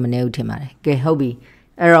နဲတော့မနဲဘူးထင်ပါတယ်ကဲဟုတ်ပြီ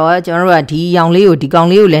အဲ့တော့ကျွန်တော်တို့ကဒီရောင်လေးကိုဒီကောင်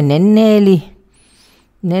လေးကိုလည်းနည်းနည်းလေး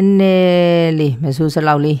မဆိုးစ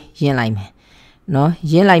လောက်လေးရင်းလိုက်မယ်နော်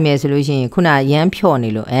ရင်းလိုက်မယ်ဆိုလို့ရှိရင်ခုနရမ်းဖြော့နေ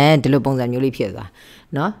လို့ဒီလိုပုံစံမျိုးလေးဖြစ်သွား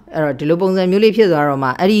နော်အဲ့တော့ဒီလိုပုံစံမျိုးလေးဖြစ်သွားတော့မှ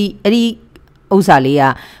အဲ့ဒီဥစ္စာလေးကဥ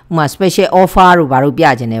မာ special offer တို့ဘာလို့ပြ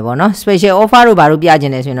ချင်တယ်ပေါ့နော် special offer တို့ဘာလို့ပြချ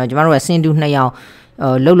င်တယ်ဆိုရင်တော့ကျွန်တော်တို့ကစင်တူ2ယောက်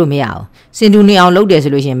လုတ်လို့မရအောင်စင်တူ2အောင်လုတ်တယ်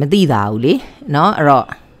ဆိုလို့ရှိရင်မသိတာဘူးလေနော်အဲ့တော့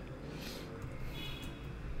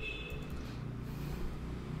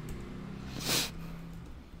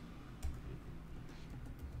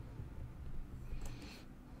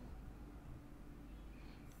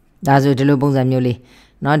ဒါဆိုဒီလိုပုံစံမျိုးလေး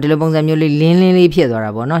เนาะဒီလိုပုံစံမျိုးလေးလင်းလေးဖြစ်သွား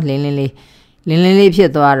တာပေါ့เนาะလင်းလေးဖြ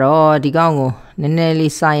စ်သွားတော့ဒီကောင်ကိုနည်းနည်း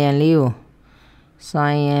လေးစာရန်လေးကို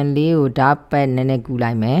ဓာတ်ပတ်နည်းနည်းကူ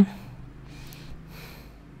လိုက်မယ်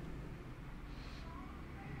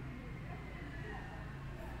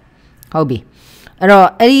ဟုတ်ပြီအဲ့တော့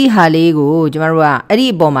အဲ့ဒီဟာလေးကိုကျမတို့ကအဲ့ဒီ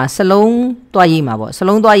အပေါ်မှာစလုံးသွားရေးမှာပေါ့စ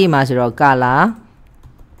လုံးသွားရေးမှာဆိုတော့ color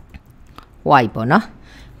white ပေါ့နော်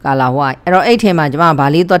color white အဲ့တော့အဲ့ထဲမှာကျမကဘာ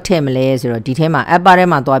လေးသွားထည့်မလဲဆိုတော့ဒီထဲမှာ upper ထဲ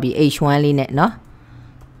မှာသွားပြီး h1 လေးနဲ့နော်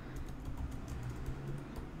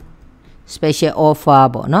special offer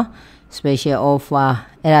ပေါ့နော် special offer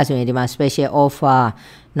အဲ့ဒါဆိုရင်ဒီမှာ special offer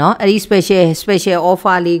နော်အဲ့ဒီ special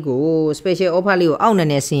offer လေးကိုအောက်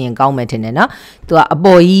နဲ့ဆင်းရင်ကောင်းမယ်ထင်တယ်နော်သူကအ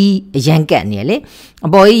ပေါ်ကြီးရမ်းကတ်နေလေအ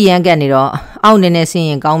ပေါ်ကြီးရမ်းကတ်နေတော့အောက်နဲ့ဆင်း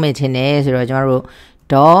ရင်ကောင်းမယ်ထင်တယ်ဆိုတော့ကျွန်တော်တို့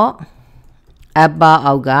dot upper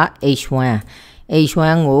အောက်က h1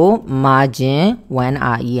 ကို margin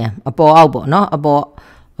 1rem အပေါ်အောက်ပေါ့နော်အပေါ်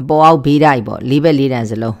အောက်ဘေးတိုက်ပေါ့လေးဘက်လေးတန်း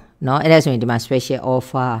စလုံးနော်အဲ့ဒါဆိုရင်ဒီမှာ special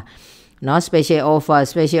offer နော် special offer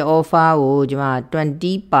ကိုကျွန်မ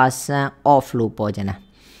 20% off လို့ပေါ်ကြတယ်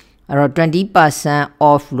အဲ့တော့ 20%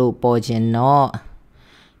 off လို့ပေါ်ခြင်းတော့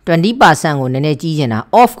 20% ကိုနည်းနည်းကြီးကျင်တာ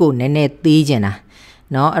off ကိုနည်းနည်းသေးကျင်တာ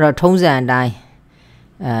เนาะအဲ့တော့ထုံးစံအတိုင်း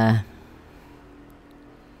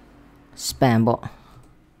span ပေါ့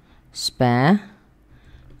span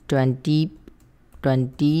 20%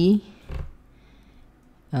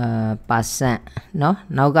 เนาะ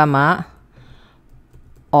နောက်ကမှ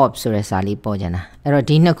off ဆိုတဲ့စာလေးပေါ်ကြတာအဲ့တော့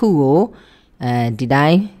ဒီနှစ်ခုကိုဒီတို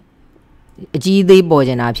င်းအကြီးသေးပေါ်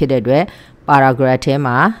ကျင်တာဖြစ်တဲ့အတွက် paragraph ထဲ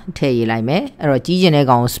မှာထည့်ရေးလိုက်မယ်အဲ့တော့ကြီးကျင်တဲ့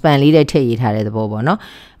ကောင်ကို span လေးနဲ့ထည့်ရေးထားတဲ့သဘောပေါ့နော်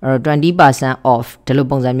အဲ့တော့ 20% off ဒီလို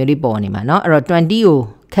ပုံစံမျိုးလေးပေါ်နေမှာเนาะအဲ့တော့20ကို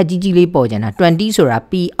ခက်ကြီးလေးပေါ်ကျင်တာ20ဆိုတာ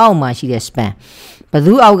p အောက်မှာရှိတဲ့ span ဘယ်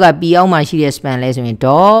သူအောက်က p အောက်မှာရှိတဲ့ span လဲဆိုရင်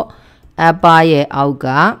dot upper ရဲ့အောက်က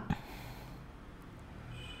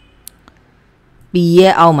p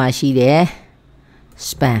ရဲ့အောက်မှာရှိတဲ့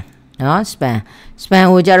span เนาะ span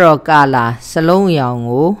ကိုကြတော့ color စလုံးအရောင်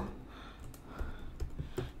ကို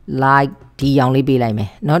like ဒီရောင်လေးပေးလိုက်မယ်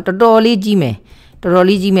เนาะတော်တော်လေးကြီးမယ်ဆို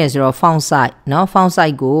တော့ font size เนาะ font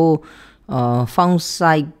size ကို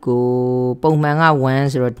ပုံမှန်က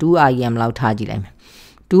1ဆိုတော့ 2rem လောက်ထားကြည့်လိုက်မယ်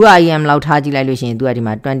 2rem လောက်ထားကြည့်လိုက်လို့ရှိရင်သူကဒီ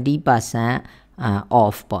မှာ 20%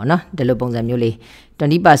 off ပေါ့เนาะဒီလိုပုံစံမျိုးလေး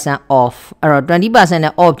 20% off အဲ့တော့ 20%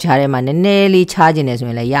 နဲ့ off ခြားထဲမှာနည်းနည်းလေးခြားခြင်းနေဆို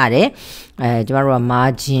ရင်လည်းရတယ်ကျမတို့က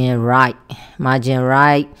margin right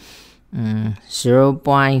 0.5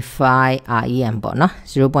 rem ပေါ့နော်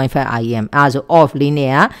 0.5 rem အဲ့ဆို off လေး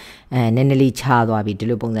နဲ့နည်းနည်းလေးခြားသွားပြီဒီ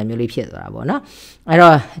လိုပုံစံမျိုးလေးဖြစ်သွားတာပေါ့နော်အဲ့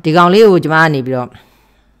တော့ဒီကောင်လေးကိုကျမကနေပြီးတော့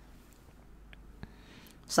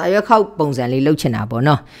စာရွက်ခောက်ပုံစံလေးလုပ်ချင်တာပေါ့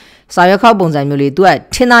နော်စာရွက်ခောက်ပုံစံမျိုးလေး तू က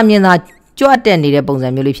ထင်သာမြင်သာကြွတက်နေတဲ့ပုံစံ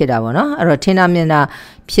မျိုးလေးဖြစ်တာပေါ့နော်အဲ့တော့ထင်သာမြင်သာ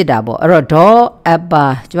ဖြစ်တာပေါ့အဲ့တော့ dot upper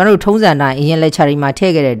ကျမတို့ထုံးစံတိုင်းအရင် lecture တွေမှာထ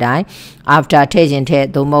ည့်ခဲ့တဲ့အတိုင်း after ထည့်ခြင်းထည့်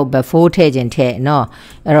သို့မဟုတ် before ထည့်ခြင်းထည့်เนาะ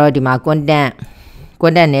အဲ့တော့ဒီမှာ content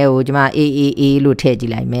နဲ့ကိုကျမ AAA လို့ထည့်ကြ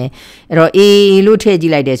ည့်လိုက်မယ်အဲ့တော့ AAA လို့ထည့်ကြ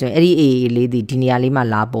ည့်လိုက်တယ်ဆိုရင်အဲ့ဒီ AAA လေးဒီနေရာလေးမှာ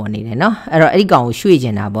လာပေါ်နေတယ်เนาะအဲ့တော့အဲ့ဒီကောင်ကိုရွှေ့ကျ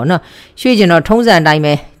င်တာပေါ့เนาะရွှေ့ကျင်တော့ထုံးစံအတိုင်း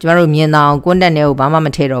ပဲကျမတို့မြင်တာအောင် content နဲ့ကိုဘာမှမ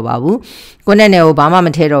ထည့်တော့ပါဘူး content နဲ့ကိုဘာမှမ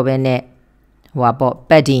ထည့်တော့ဘဲနဲ့ဟိုပါပေါ့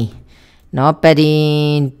padding နော်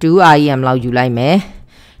padding 2rem လောက်ယူလိုက်မယ်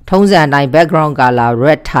ထုံးစံအတိုင်း background color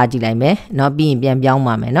red ထားကြည့်လိုက်မယ်နော်ပြီးရင်ပြန်ပြောင်း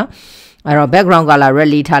ပါမယ်နော်အဲ့တော့ background color red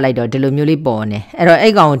လေးထားလိုက်တော့ဒီလိုမျိုးလေးပေါ်နေအဲ့တော့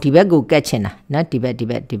အဲ့ကောင်ကိုဒီဘက်ကိုကတ်ချင်တာနော်ဒီဘက်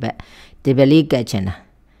လေးကတ်ချင်တာ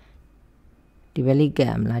ဒီဘက်လေးက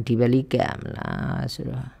တ်မလားဒီဘက်လေးကတ်မလားဆို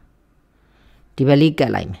တော့ဒီဘက်လေးက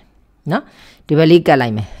တ်လိုက်မယ်နော်ဒီဘက်လေးကတ်လို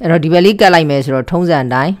က်မယ်အဲ့တော့ဒီဘက်လေးကတ်လိုက်မယ်ဆိုတော့ထုံးစံအ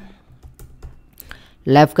တိုင်း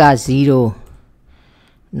left က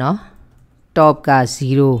0နော် top က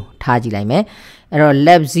0ထားကြည့်လိုက်မယ်အဲ့တော့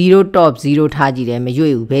left 0 top 0ထားကြည့်တယ်မ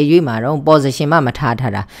ရွေ့ဘူးဘယ်ရွေ့မှာတော့ position မှမထား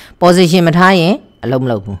တာ position မထားရင်အလုံးမ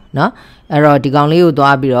လုပ်ဘူးเนาะအဲ့တော့ဒီကောင်လေးကို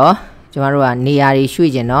သွားပြီးတော့ကျွန်တော်တို့ကနေရာတွေရွှေ့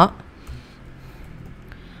ကျင်တော့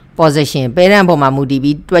position parent ပေါ်မှာမူတည်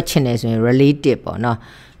ပြီးတွက်ချင်တယ်ဆိုရင် relative ပေါ့เนาะ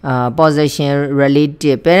position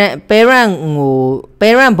relative parent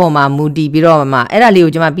ပေါ်မှာမူတည်ပြီးတော့မှအဲ့ဒါလေး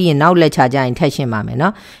ကိုကျွန်မပြီးရင်နောက်လက်ချကြရင်ထည့်ရှင်းပါမယ်เนา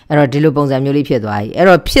ะအဲ့တော့ဒီလိုပုံစံမျိုးလေးဖြစ်သွားပြီအဲ့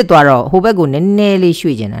တော့ဖြစ်သွားတော့ဟိုဘက်ကိုနည်းနည်းလေး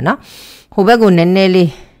ရွှေ့ကျင်တာเนาะဟိုဘက်ကိုနည်းနည်းလေး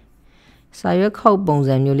စာရွက်ခောက်ပုံ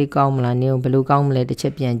စံမျိုးလေးကောင်းမလားနင်းဘယ်လိုကောင်းမလဲတစ်ချ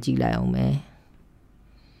က်ပြန်ကြည့်လိုက်အောင်မယ်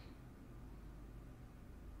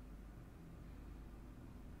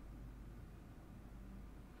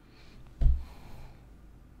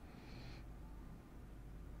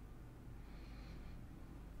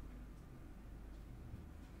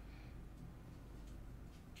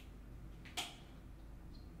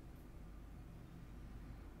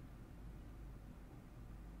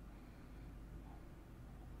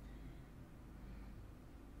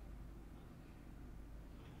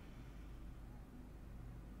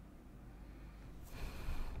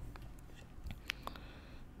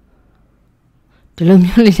ဒီလို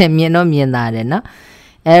မျိုးလေးနဲ့မြင်တော့မြင်တာတယ်နော်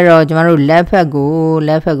အဲ့တော့ကျမတို့ left ဘက်ကိုဘ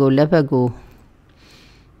ယ်ဘက်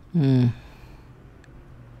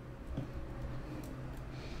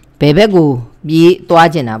ကိုပြေးသွား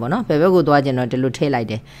ကျင်တာပေါ့နော်ဘယ်ဘက်ကိုသွားကျင်တော့ဒီလိုထည့်လိုက်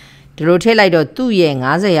တယ်ဒီလိုထည့်လိုက်တော့သူ့ရဲ့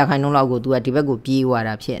90%လောက်ကိုသူကဒီဘက်ကိုပြေးသွား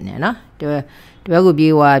တာဖြစ်နေနော်ဒီဘက်ကို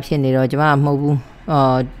ပြေးသွားဖြစ်နေတော့ကျမကမဟုတ်ဘူး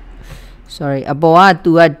sorry အပေါ်က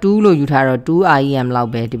သူက2လို့ယူထားတော့ 2rem လောက်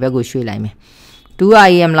ပဲဒီဘက်ကိုရွှေ့လိုက်မယ်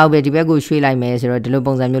2rem လောက်ပဲဒီဘက်ကိုရွှေ့လိုက်မယ်ဆိုတော့ဒီလို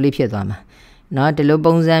ပုံစံမျိုးလေးဖြစ်သွားမှာเนาะဒီလို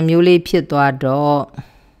ပုံစံမျိုးလေးဖြစ်သွားတော့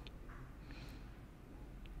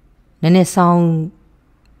နည်းနည်းဆောင်း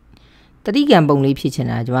တတိကံပုံလေးဖြစ်ချင်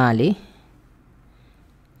တာကျွန်မကလေ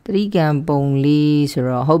တတိကံပုံလေးဆို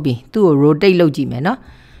တော့ဟုတ်ပြီသူ့ကို rotate လုပ်ကြည့်မယ်เนาะ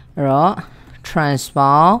အဲ့တော့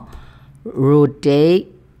transform rotate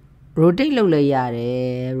လုပ်လဲရတ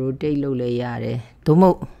ယ်သို့မ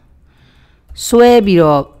ဟုတ်ဆွဲပြီး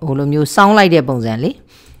တော့ဟိုလိုမျိုးစောင်းလိုက်တဲ့ပုံစံလေး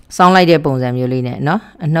စောင်းလိုက်တဲ့ပုံစံမျိုးလေးနဲ့เนาะ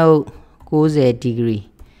အနှုတ်90 degree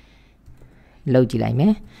လောက်ကြည့်လိုက်မ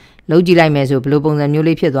ယ်ဆိုဘယ်လိုပုံစံမျိုး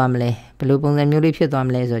လေးဖြစ်သွားမလဲဆို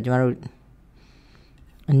တော့ကျွန်တော်တို့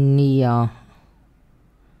အနီအောင်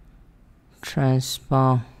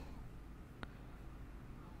transform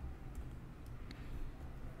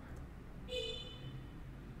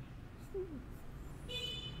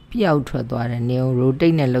ပျောက်ထွက်သွားတယ်နေအောင်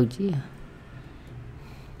rotate နဲ့လုပ်ကြည့်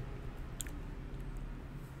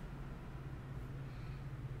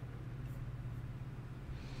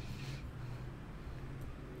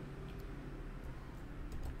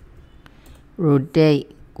rotate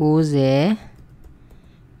 90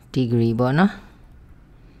 degree ပေါ့နော်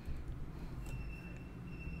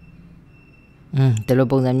ဒီလို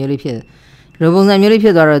ပုံစံမျိုးလေးဖြစ်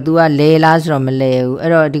သွားတော့ तू ကလဲလားဆိုတော့မလဲဘူး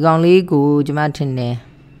အဲ့တော့ဒီကောင်လေးကိုကျွန်မထင်တယ်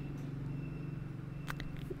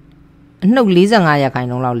အနှုတ်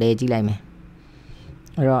45%လောက်လဲကြည့်လိုက်မယ်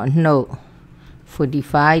အဲ့တော့အနှုတ်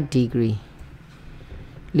45 degree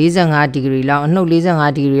 45 degree လောက်အနှုတ်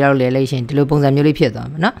45 degree လောက်လဲလိုက်ရှင်ဒီလိုပုံစံမျိုးလေးဖြစ်သွား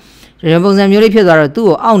မှာနော်ဒီလိုပုံစံမျိုးလေးဖြစ်သွားတော့သူ့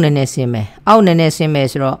ကိုအောက်နည်းနည်းဆင်းမယ်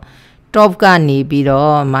ဆိုတော့ top ကနေပြီး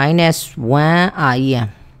တော့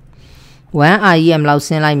 -1rem လောက်ဆ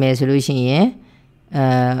င်းလိုက်မယ်ဆိုလို့ရှိရင်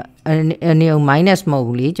အနေနဲ့ minus မဟုတ်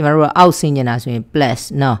ဘူးလေကျွန်တော်တို့ကအောက်ဆင်းနေတာဆိုရင် plus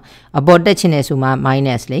နော်အပေါ်တက်ချင်တယ်ဆိုမှ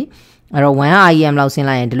minus လေအဲ့တော့ 1rem လောက်ဆင်း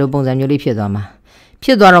လိုက်ရင်ဒီလိုပုံစံမျိုးလေးဖြစ်သွားမှာဖြ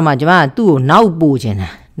စ်သွားတော့မှကျွန်မကသူ့ကိုနောက်ပို့ချင်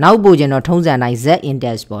တော့ထုံးစံတိုင်း z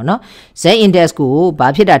index ပေါ့နော် z index ကိုဘာ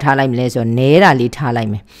ဖြစ်တာထားလိုက်မလဲဆိုတော့နဲတာလေးထားလိုက်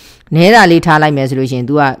မယ်ဆိုလို့ရှိရင်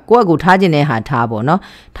तू ကကိုယ့်အကူထားခြင်းတဲ့ဟာထားပေါ့နော်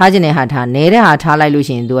ထားခြင်းတဲ့ဟာထားနဲတဲ့ဟာထားလိုက်လို့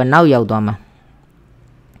ရှိရင် तू ကနောက်ရောက်သွားမှာ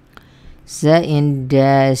z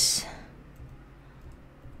index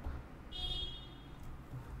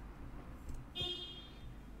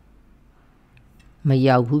မ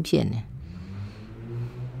ရောက်ဘူးဖြစ်နေ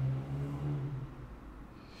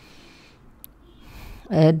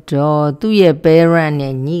အဲ့တော့သူ့ရဲ့ parent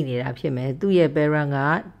နဲ့ညှိနေတာဖြစ်မယ်သူ့ရဲ့ parent က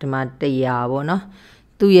ဒီမှာ100ပေါ့နော်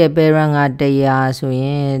သူ့ရဲ့ parent က100ဆိုရ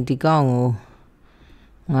င်ဒီကောင်ကို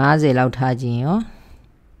50လောက်ထားခြင်းရော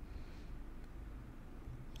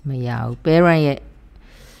မရဘူး parent ရဲ့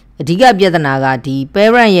အဓိကပြဿနာကဒီ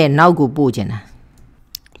parent ရဲ့နောက်ကိုပို့ချင်တာ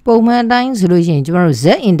ပုံမှန်အတိုင်းဆိုလို့ရှိရင်ကျွန်တော်တို့ z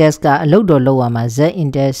index ကအလုပ်တော်လောက်ရမှာ z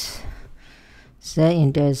index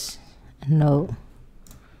နှုတ်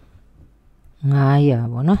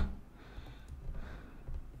900ပေါ့နော်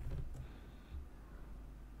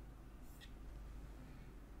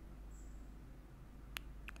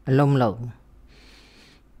အလုံးမလို့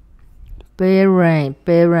parent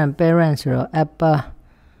ဆိုတော့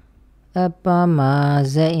upper မှာ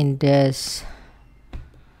z index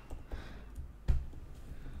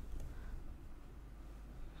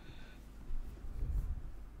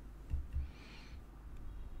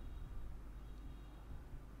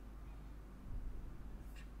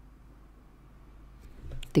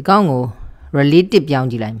ဒီကောင်ကို relative ပြောင်း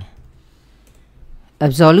ကြည့်လိုက်မယ်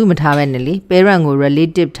absolute မထားပဲနဲ့လေ parent ကို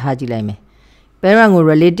relative ထားကြည့်လိုက်မယ် parent ကို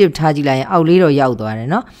relative ထားကြည့်လိုက်ရင်အောက်လေးတော့ရောက်သွားတယ်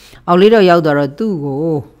เนาะအောက်လေးတော့ရောက်သွားတော့သူ့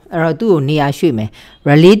ကိုနေရာရွှေ့မယ်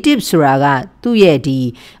relative ဆိုတာကသူ့ရဲ့ဒီ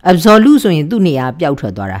absolute ဆိုရင်သူ့နေရာပျောက်ထွ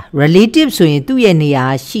က်သွားတာ relative ဆိုရင်သူ့ရဲ့နေရာ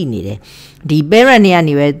ရှိနေတယ်ဒီ parent နေရာ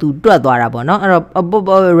နေပဲသူတွက်သွားတာပေါ့เนาะအဲ့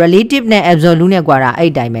တော့ relative နဲ့ absolute နဲ့ကွာတာ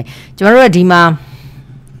အဲ့တိုင်းပဲကျွန်တော်တို့ကဒီမှာ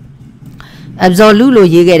absolute လို့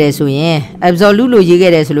ရေးခဲ့တယ်ဆိုရင် absolute လို့ရေး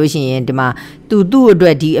ခဲ့တယ်ဆိုလို့ရှိရင်ဒီမှာသူ့အတွ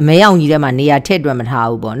က်ဒီအမဲအောင်ကြီးထဲမှာနေရာထည့်တွက်မထား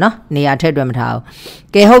ဘူးပေါ့နော်နေရာထည့်တွက်မထားဘူး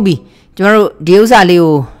ကဲဟုတ်ပြီကျွန်တော်တို့ဒီဥစ္စာလေး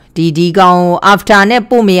ကိုဒီကောင် after နဲ့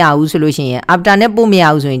ပို့မရဘူးဆိုလို့ရှိရင် after နဲ့ပို့မရ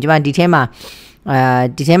ဘူးဆိုရင်ကျွန်မဒီထဲမှာ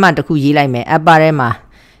တစ်ခုရေးလိုက်မယ် upper ထဲမှာ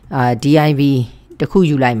div တစ်ခု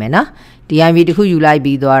ယူလိုက်မယ်နော် div တစ်ခုယူလိုက်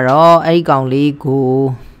ပြီးတော့အဲ့ဒီကောင်လေးကို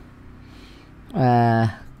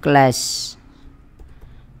class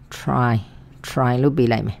try လို့ပေး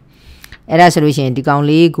လိုက်မယ်အဲ့ဒါဆိုလို့ရှိရင်ဒီကောင်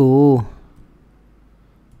လေးကို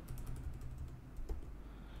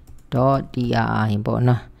 .dir ပေါ့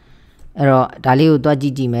နော်အဲ့တော့ဒါလေးကိုတွားကြ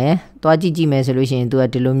ည့်ကြည့်မယ်ဆိုလို့ရှိရင်သူက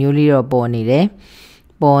ဒီလိုမျိုးလေးတော့ပေါ်နေတယ်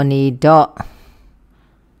ပေါ်နေ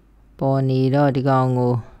တော့ဒီကောင်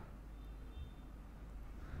ကို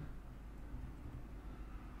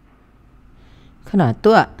ခဏသူ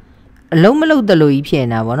ကအလုံးမလုံးတလို့ကြီးဖြစ်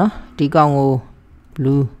နေတာပေါ့နော်ဒီကောင်ကို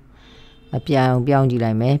blue အပြောင်းကြည့်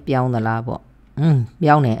လိုက်မယ်ပြောင်းသလားပေါ့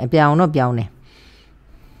ပြောင်းတယ်အပြောင်းတော့ပြောင်းတယ်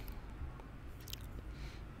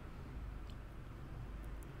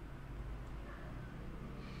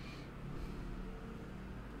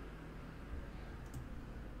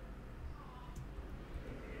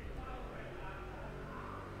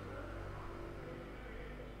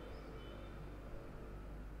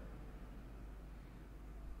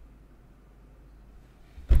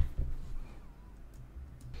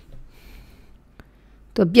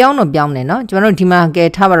သူပြောင်းတော့ပြောင်းတယ်เนาะကျွန်တော်တို့ဒီမှာကဲ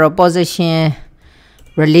ထားပါတော့ position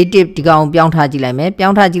relative ဒီကောင်ပြောင်းထားကြည့်လိုက်မယ်ပြော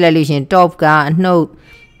င်းထားကြည့်လိုက်လို့ရှင် top ကအနှုတ်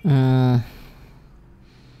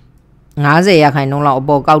50%လောက်အ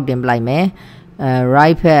ပေါ်ကောက်တင်ပလိုက်မယ်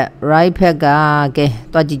right back ကကဲ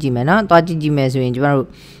တွားကြည့်မယ်เนาะတွားကြည့်မယ်ဆိုရင်ကျွန်တော်တို့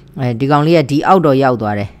ဒီကောင်လေးကဒီအောက်တော့ရောက်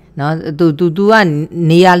သွားတယ်เนาะသူက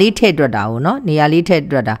နေရာလေးထည့်တွက်တာဟုတ်เนาะနေရာလေးထည့်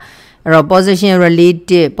တွက်တာအဲ့တော့ position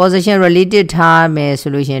related ထားမယ်ဆို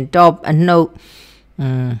လို့ရှင် top အနှုတ်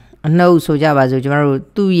ဆိုကြပါစို့ကျွန်တော်တို့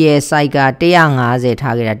သူ့ရဲ့ site က150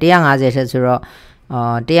ထားခဲ့တာ150ဆက်ဆိုတော့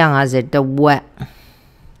150တဝက်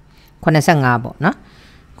85ပေါ့နော်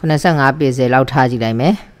85 pixel လောက်ထားကြည့်လိုက်မ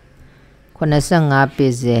ယ်85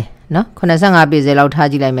 pixel နော်85 pixel လောက်ထား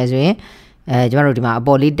ကြည့်လိုက်မယ်ဆိုရင်ကျွန်တော်တို့ဒီမှာအ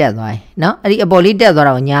ပေါ်လေးတက်သွားပြီနော်အဲ့ဒီအပေါ်လေးတက်သွား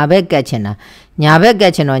တော့ညာဘက်ကတ်ချင်တာညာဘက်က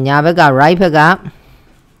တ်ချင်တော့ညာဘက်က right ဘက်က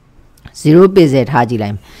0 pixel ထားကြည့်လို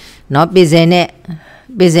က်မယ်နော် pixel နဲ့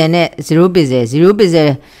0 pixel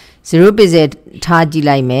ထားကြည့်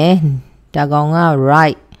လိုက်မယ်ဒါကောင်က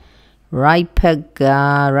rightဘက်က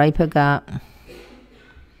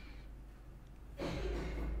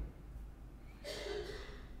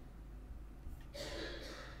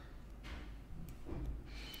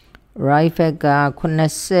right back က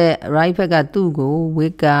90 right back ကသူ့ကို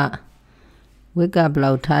width ကဘယ်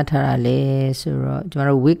လောက်ထားတာလဲဆိုတော့ကျွန်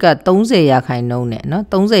တော်တို့ width က30%နဲ့เนาะ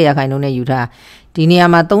30%နဲ့ယူထားဒီနေရာ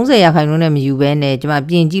မှာ30%နဲ့မယူဘဲနဲ့ကျွန်မ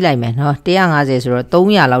ပြင်ကြည့်လိုက်မယ်เนาะ150ဆိုတော့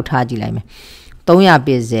300လောက်ထားကြည့်လိုက်မယ်300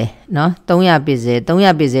 pixel เนาะ300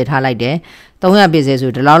 pixel ထားလိုက်တယ်300 pixel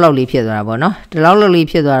ဆိုဒီလောက်လေးဖြစ်သွားတာပေါ့เนาะဒီလောက်လေး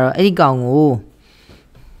ဖြစ်သွားတော့အဲ့ဒီကောင်ကို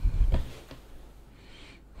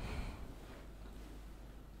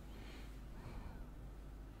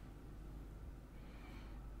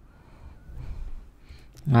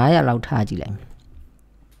900လောက်ထားကြည့်လိုက်မယ်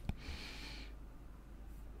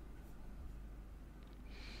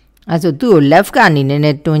အဲ့ဆိုသူ့ကို left ကနေနည်းန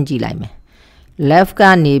ည်းတွန်းကြည့်လိုက်မယ် left က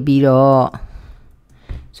နေပြီးတော့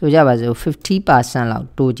ဆိုကြပါစို့ 50% လောက်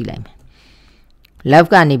တိုးကြည့်လိုက်မယ် left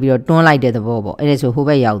ကနေပြီးတော့တွန်းလိုက်တဲ့သဘောပေါ့အဲ့ဒါဆိုဟိုဘ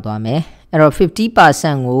က်ရောက်သွားမယ် အဲ့တော့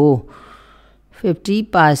 50% ကို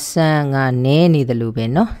 50% ကနည်းနေတယ်လို့ပဲ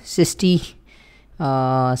เนาะ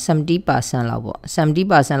70% လောက်ပေါ့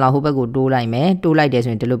 70% လောက်ဟိုဘက်ကိုတိုးလိုက်မယ်တိုးလိုက်တယ်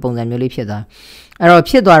ဆိုရင်ဒီလိုပုံစံမျိုးလေးဖြစ်သွားအဲ့တော့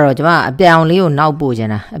ဖြစ်သွားတော့ကျွန်မအပြောင်လေးကိုနောက်ပို့ချင်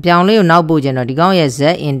တာအပြောင်လေးကိုနောက်ပို့ချင်တော့ဒီကောင်ရဲ့ Z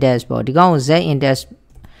index ပေါ့ဒီကောင်ကို Z index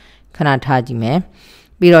ခဏထားကြည့်မယ်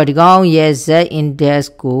ပြီးတော့ဒီကောင်ရဲ့ Z index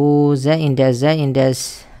ကို Z index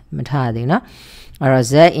မထားသေးเนาะအဲ့တော့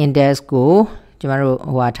Z index ကိုကျွန်တော်တို့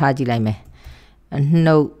ဟိုဟာထားကြည့်လိုက်မယ်အ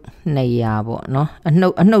နှုတ်200ပေါ့เนาะအ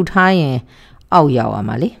နှုတ်ထားရင်အောက်ရောက်ရ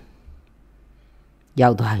မှာလေရော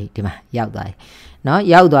က်သွားပြီဒီမှာရောက်သွားပြီเนาะ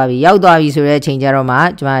ရောက်သွားပြီဆိုတဲ့အချိန်ကျတော့မှ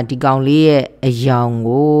ကျွန်မဒီကောင်လေးရဲ့အယောင်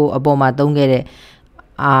ကိုအပေါ်မှာသုံးခဲ့တဲ့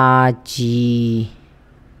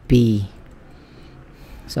RGB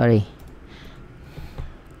sorry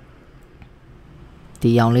ဒီ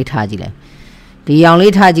ယောင်လေးထားကြည့်လို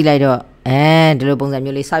က်တော့ဒီလိုပုံစံ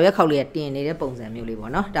မျိုးလေးစာရွက်ခေါက်လေးကတင်နေတဲ့ပုံစံမျိုးလေး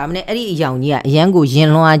ပေါ့နော်ဒါမှမဟုတ်အဲ့ဒီအယောင်ကြီးကအရန်ကိုရင်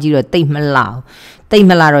လွှမ်းအားကြီးတော့တိတ်မလှ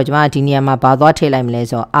တော့ကျွန်မဒီနေရာမှာဘာသွားထည့်လိုက်မလဲ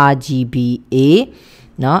ဆိုတော့ RGBA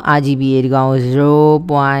เนาะ RGBA ဒီကောင်ကို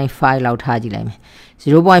 0.5 လောက်ထားကြည့်လိုက်မယ်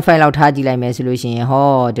 0.5 လောက်ထားကြည့်လိုက်မယ်ဆိုလို့ရှိရင်ဟော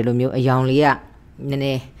ဒီလိုမျိုးအယောင်လေးကနည်းန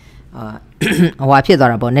ည်းဟိုဟာဖြစ်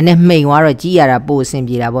သွားတာပေါ့နည်းနည်းမှိန်သွားတော့ကြီးရတာပို့အဆင်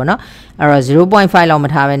ပြေတာပေါ့နော်အဲ့တော့ 0.5 လောက်မ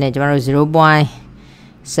ထားဘဲနဲ့ကျွန်တော်တို့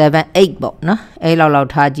 0.78 ပေါ့နော်အဲ့လောက်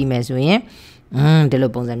ထားကြည့်မယ်ဆိုရင်ဒီလို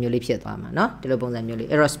ပုံစံမျိုးလေးဖြစ်သွားမှာเนาะဒီလိုပုံစံမျိုးလေး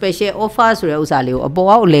အဲ့တော့ special offer ဆိုတဲ့ဥစ္စာလေးကိုအပေါ်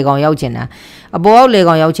အောက်လေကောင်ရောက်ချင်တာအပေါ်အောက်လေ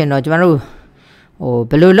ကောင်ရောက်ချင်တော့ကျွန်တော်တို့ဟို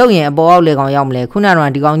ဘယ်လိုလုပ်ရင်အပေါ်အောက်လေကောင်ရောက်မလဲခုနကတော့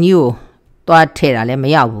ဒီကောင်ကြီးကိုသွားထည့်တာလည်းမ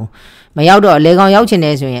ရောက်ဘူးမရောက်တော့လေကောင်ရောက်ချင်တ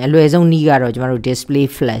ယ်ဆိုရင်အလွယ်ဆုံးနည်းကတော့ကျွန်တော်တို့ display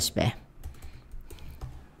flash ပဲ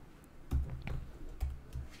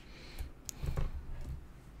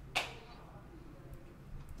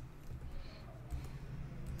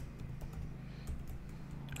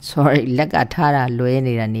sorry လက်ကထားတာလွဲ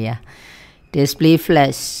နေတာနေရ display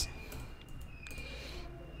flash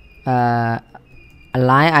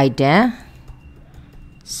align item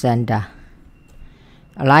center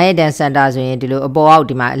align item center ဆိုရင်ဒီလိုအပေါ်အောက်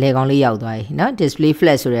ဒီမှာအလဲကောင်လေးရောက်သွားပြီเนาะ display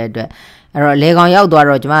flash ဆိုတဲ့အတွက်အဲ့တော့အလဲကောင်ရောက်သွား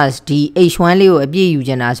တော့ကျွန်မဒီ H1 လေးကိုအပြည့်ယူ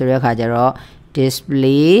ချင်တာဆိုတဲ့အခါကျတော့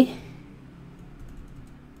display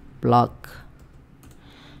block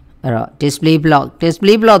အဲ့တော့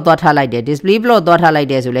display block သွားထားလိုက်တယ် display block သွားထားလိုက်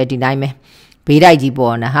တယ်ဆိုလဲဒီတိုင်းပဲဘေးတိုက်ကြီး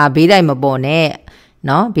ပေါ်နေဟာဘေးတိုက်မပေါ်နဲ့เ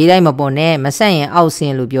นาะဘေးတိုက်မပေါ်နဲ့မဆက်ရင်အောက်ဆ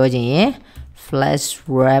င်းလို့ပြောချင်ရင် flash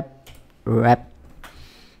wrap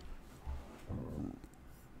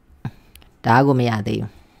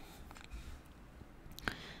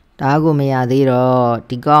ဒါကိုမရသေးတော့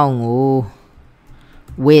ဒီကောင်းကို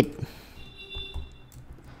width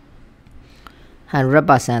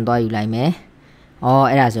 100% သွားယူလိုက်မယ်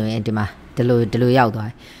အဲ့ဒါဆိုရင်ဒီမှာဒီလိုရောက်သွား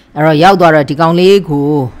တယ်အဲ့တော့ရောက်သွားတော့ဒီကောင်လေးကို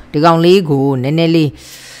နည်းနည်းလေး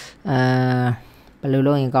ဘယ်လို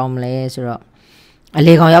လုပ်ရင်ကောင်းမလဲဆိုတော့အ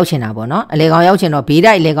လေကောင်ရောက်ချင်တာပေါ့နော်အလေကောင်ရောက်ချင်တော့ဘေး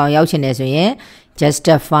တိုက်အလေကောင်ရောက်ချင်တယ်ဆိုရင်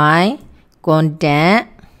justify content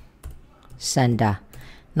center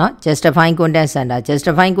เนาะ justify content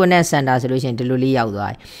center ဆိုလို့ရှိရင်ဒီလိုလေးရောက်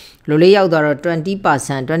သွားတယ်လိုလေးရောက်သွားတော့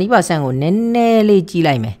 20% ကိုနည်းနည်းလေးကြီး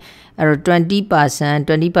လိုက်မယ်အဲ့တော့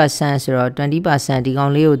 20% ဆိုတော့ 20% ဒီကော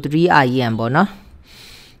င်လေးကို 3rem ပေါ့နော်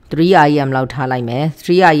 3rem လောက်ထားလိုက်မယ်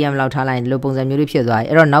 3rem လောက်ထားလိုက်ရင်ဒီလိုပုံစံမျိုးလေးဖြစ်သွားပြီ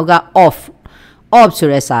အဲ့တော့နောက်က off ဆို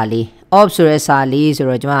တဲ့စာလေးဆို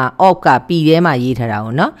တော့ကျွန်မ off က p ထဲမှာရေးထားတာ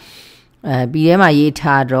ကိုเนาะp ထဲမှာရေး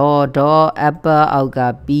ထားတော့ apple အောက်က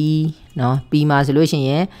p เนาะ p မှာဆိုလို့ရှိရ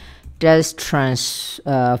င် text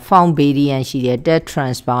font variant ရှိတယ် text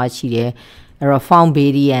transfer ရှိတယ်အဲ့တော့ font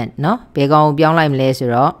variant เนาะဘယ်ကောင်ကိုပြောင်းလိုက်မလဲဆို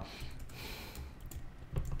တော့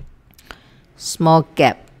small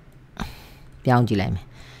cap ပြောင်းကြည့်လိုက်မယ်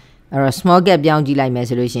အဲ့တော့ small cap ပြောင်းကြည့်လိုက်မယ်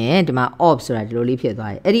ဆိုလို့ရှိရင်ဒီမှာ off ဆိုတာဒီလိုလေးဖြစ်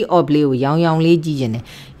သွားတယ်အဲ့ဒီ off လေးကိုရောင်လေးကြီးကျင်တယ်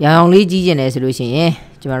ဆိုလို့ရှိရင်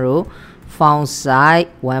ကျွန်တော်တို့ font size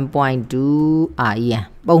 1.2 rem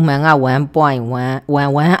ပုံမှန်က 1.11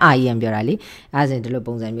 rem ပြောတာလေအဲ့ဒါဆိုဒီလို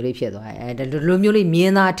ပုံစံမျိုးလေးဖြစ်သွားတယ်ဒီလိုမျိုးလေးမြ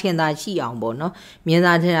င်သာထင်သာရှိအောင်ပေါ့နော်မြင်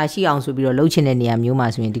သာထင်သာရှိအောင်ဆိုပြီးတော့လှုပ်ချင်တဲ့နေရာမျိုးမှာ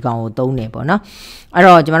ဆိုရင်ဒီကောင်ကိုသုံးတယ်ပေါ့နော်အဲ့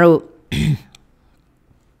တော့ကျွန်တော်တို့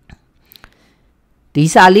ဒီ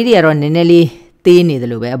စာလေးတွေကတော့နည်းနည်းလေးသေးနေတယ်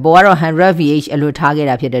လို့ပဲအပေါ်ကတော့ 100vh အလိုထားခဲ့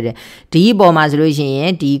တာဖြစ်တဲ့ဒီအပေါ်မှာဆိုလို့ရှိရ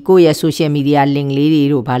င်ဒီကိုယ့်ရဲ့ social media link လေးတွေ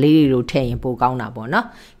တို့ဗာလေးတွေတို့ထည့်ရင်ပိုကောင်းတာပေါ့နော်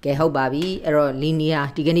ကဲဟုတ်ပါပြီအဲ့တော့ linear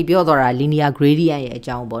ဒီကနေ့ပြောတော့တာ linear gradient ရဲ့အ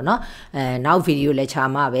ကြောင်းပေါ့နော်နောက် video lecture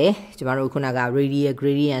မှာပဲကျမတို့ခုနက radial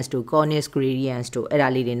gradients တို့ conic gradients တို့အဲ့ဒါ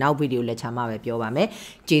လေးတွေနောက် video lecture မှာပဲပြောပါမယ်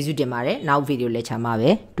ကျေးဇူးတင်ပါတယ်နောက် video lecture မှာပဲ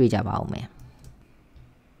တွေ့ကြပါဦးမယ်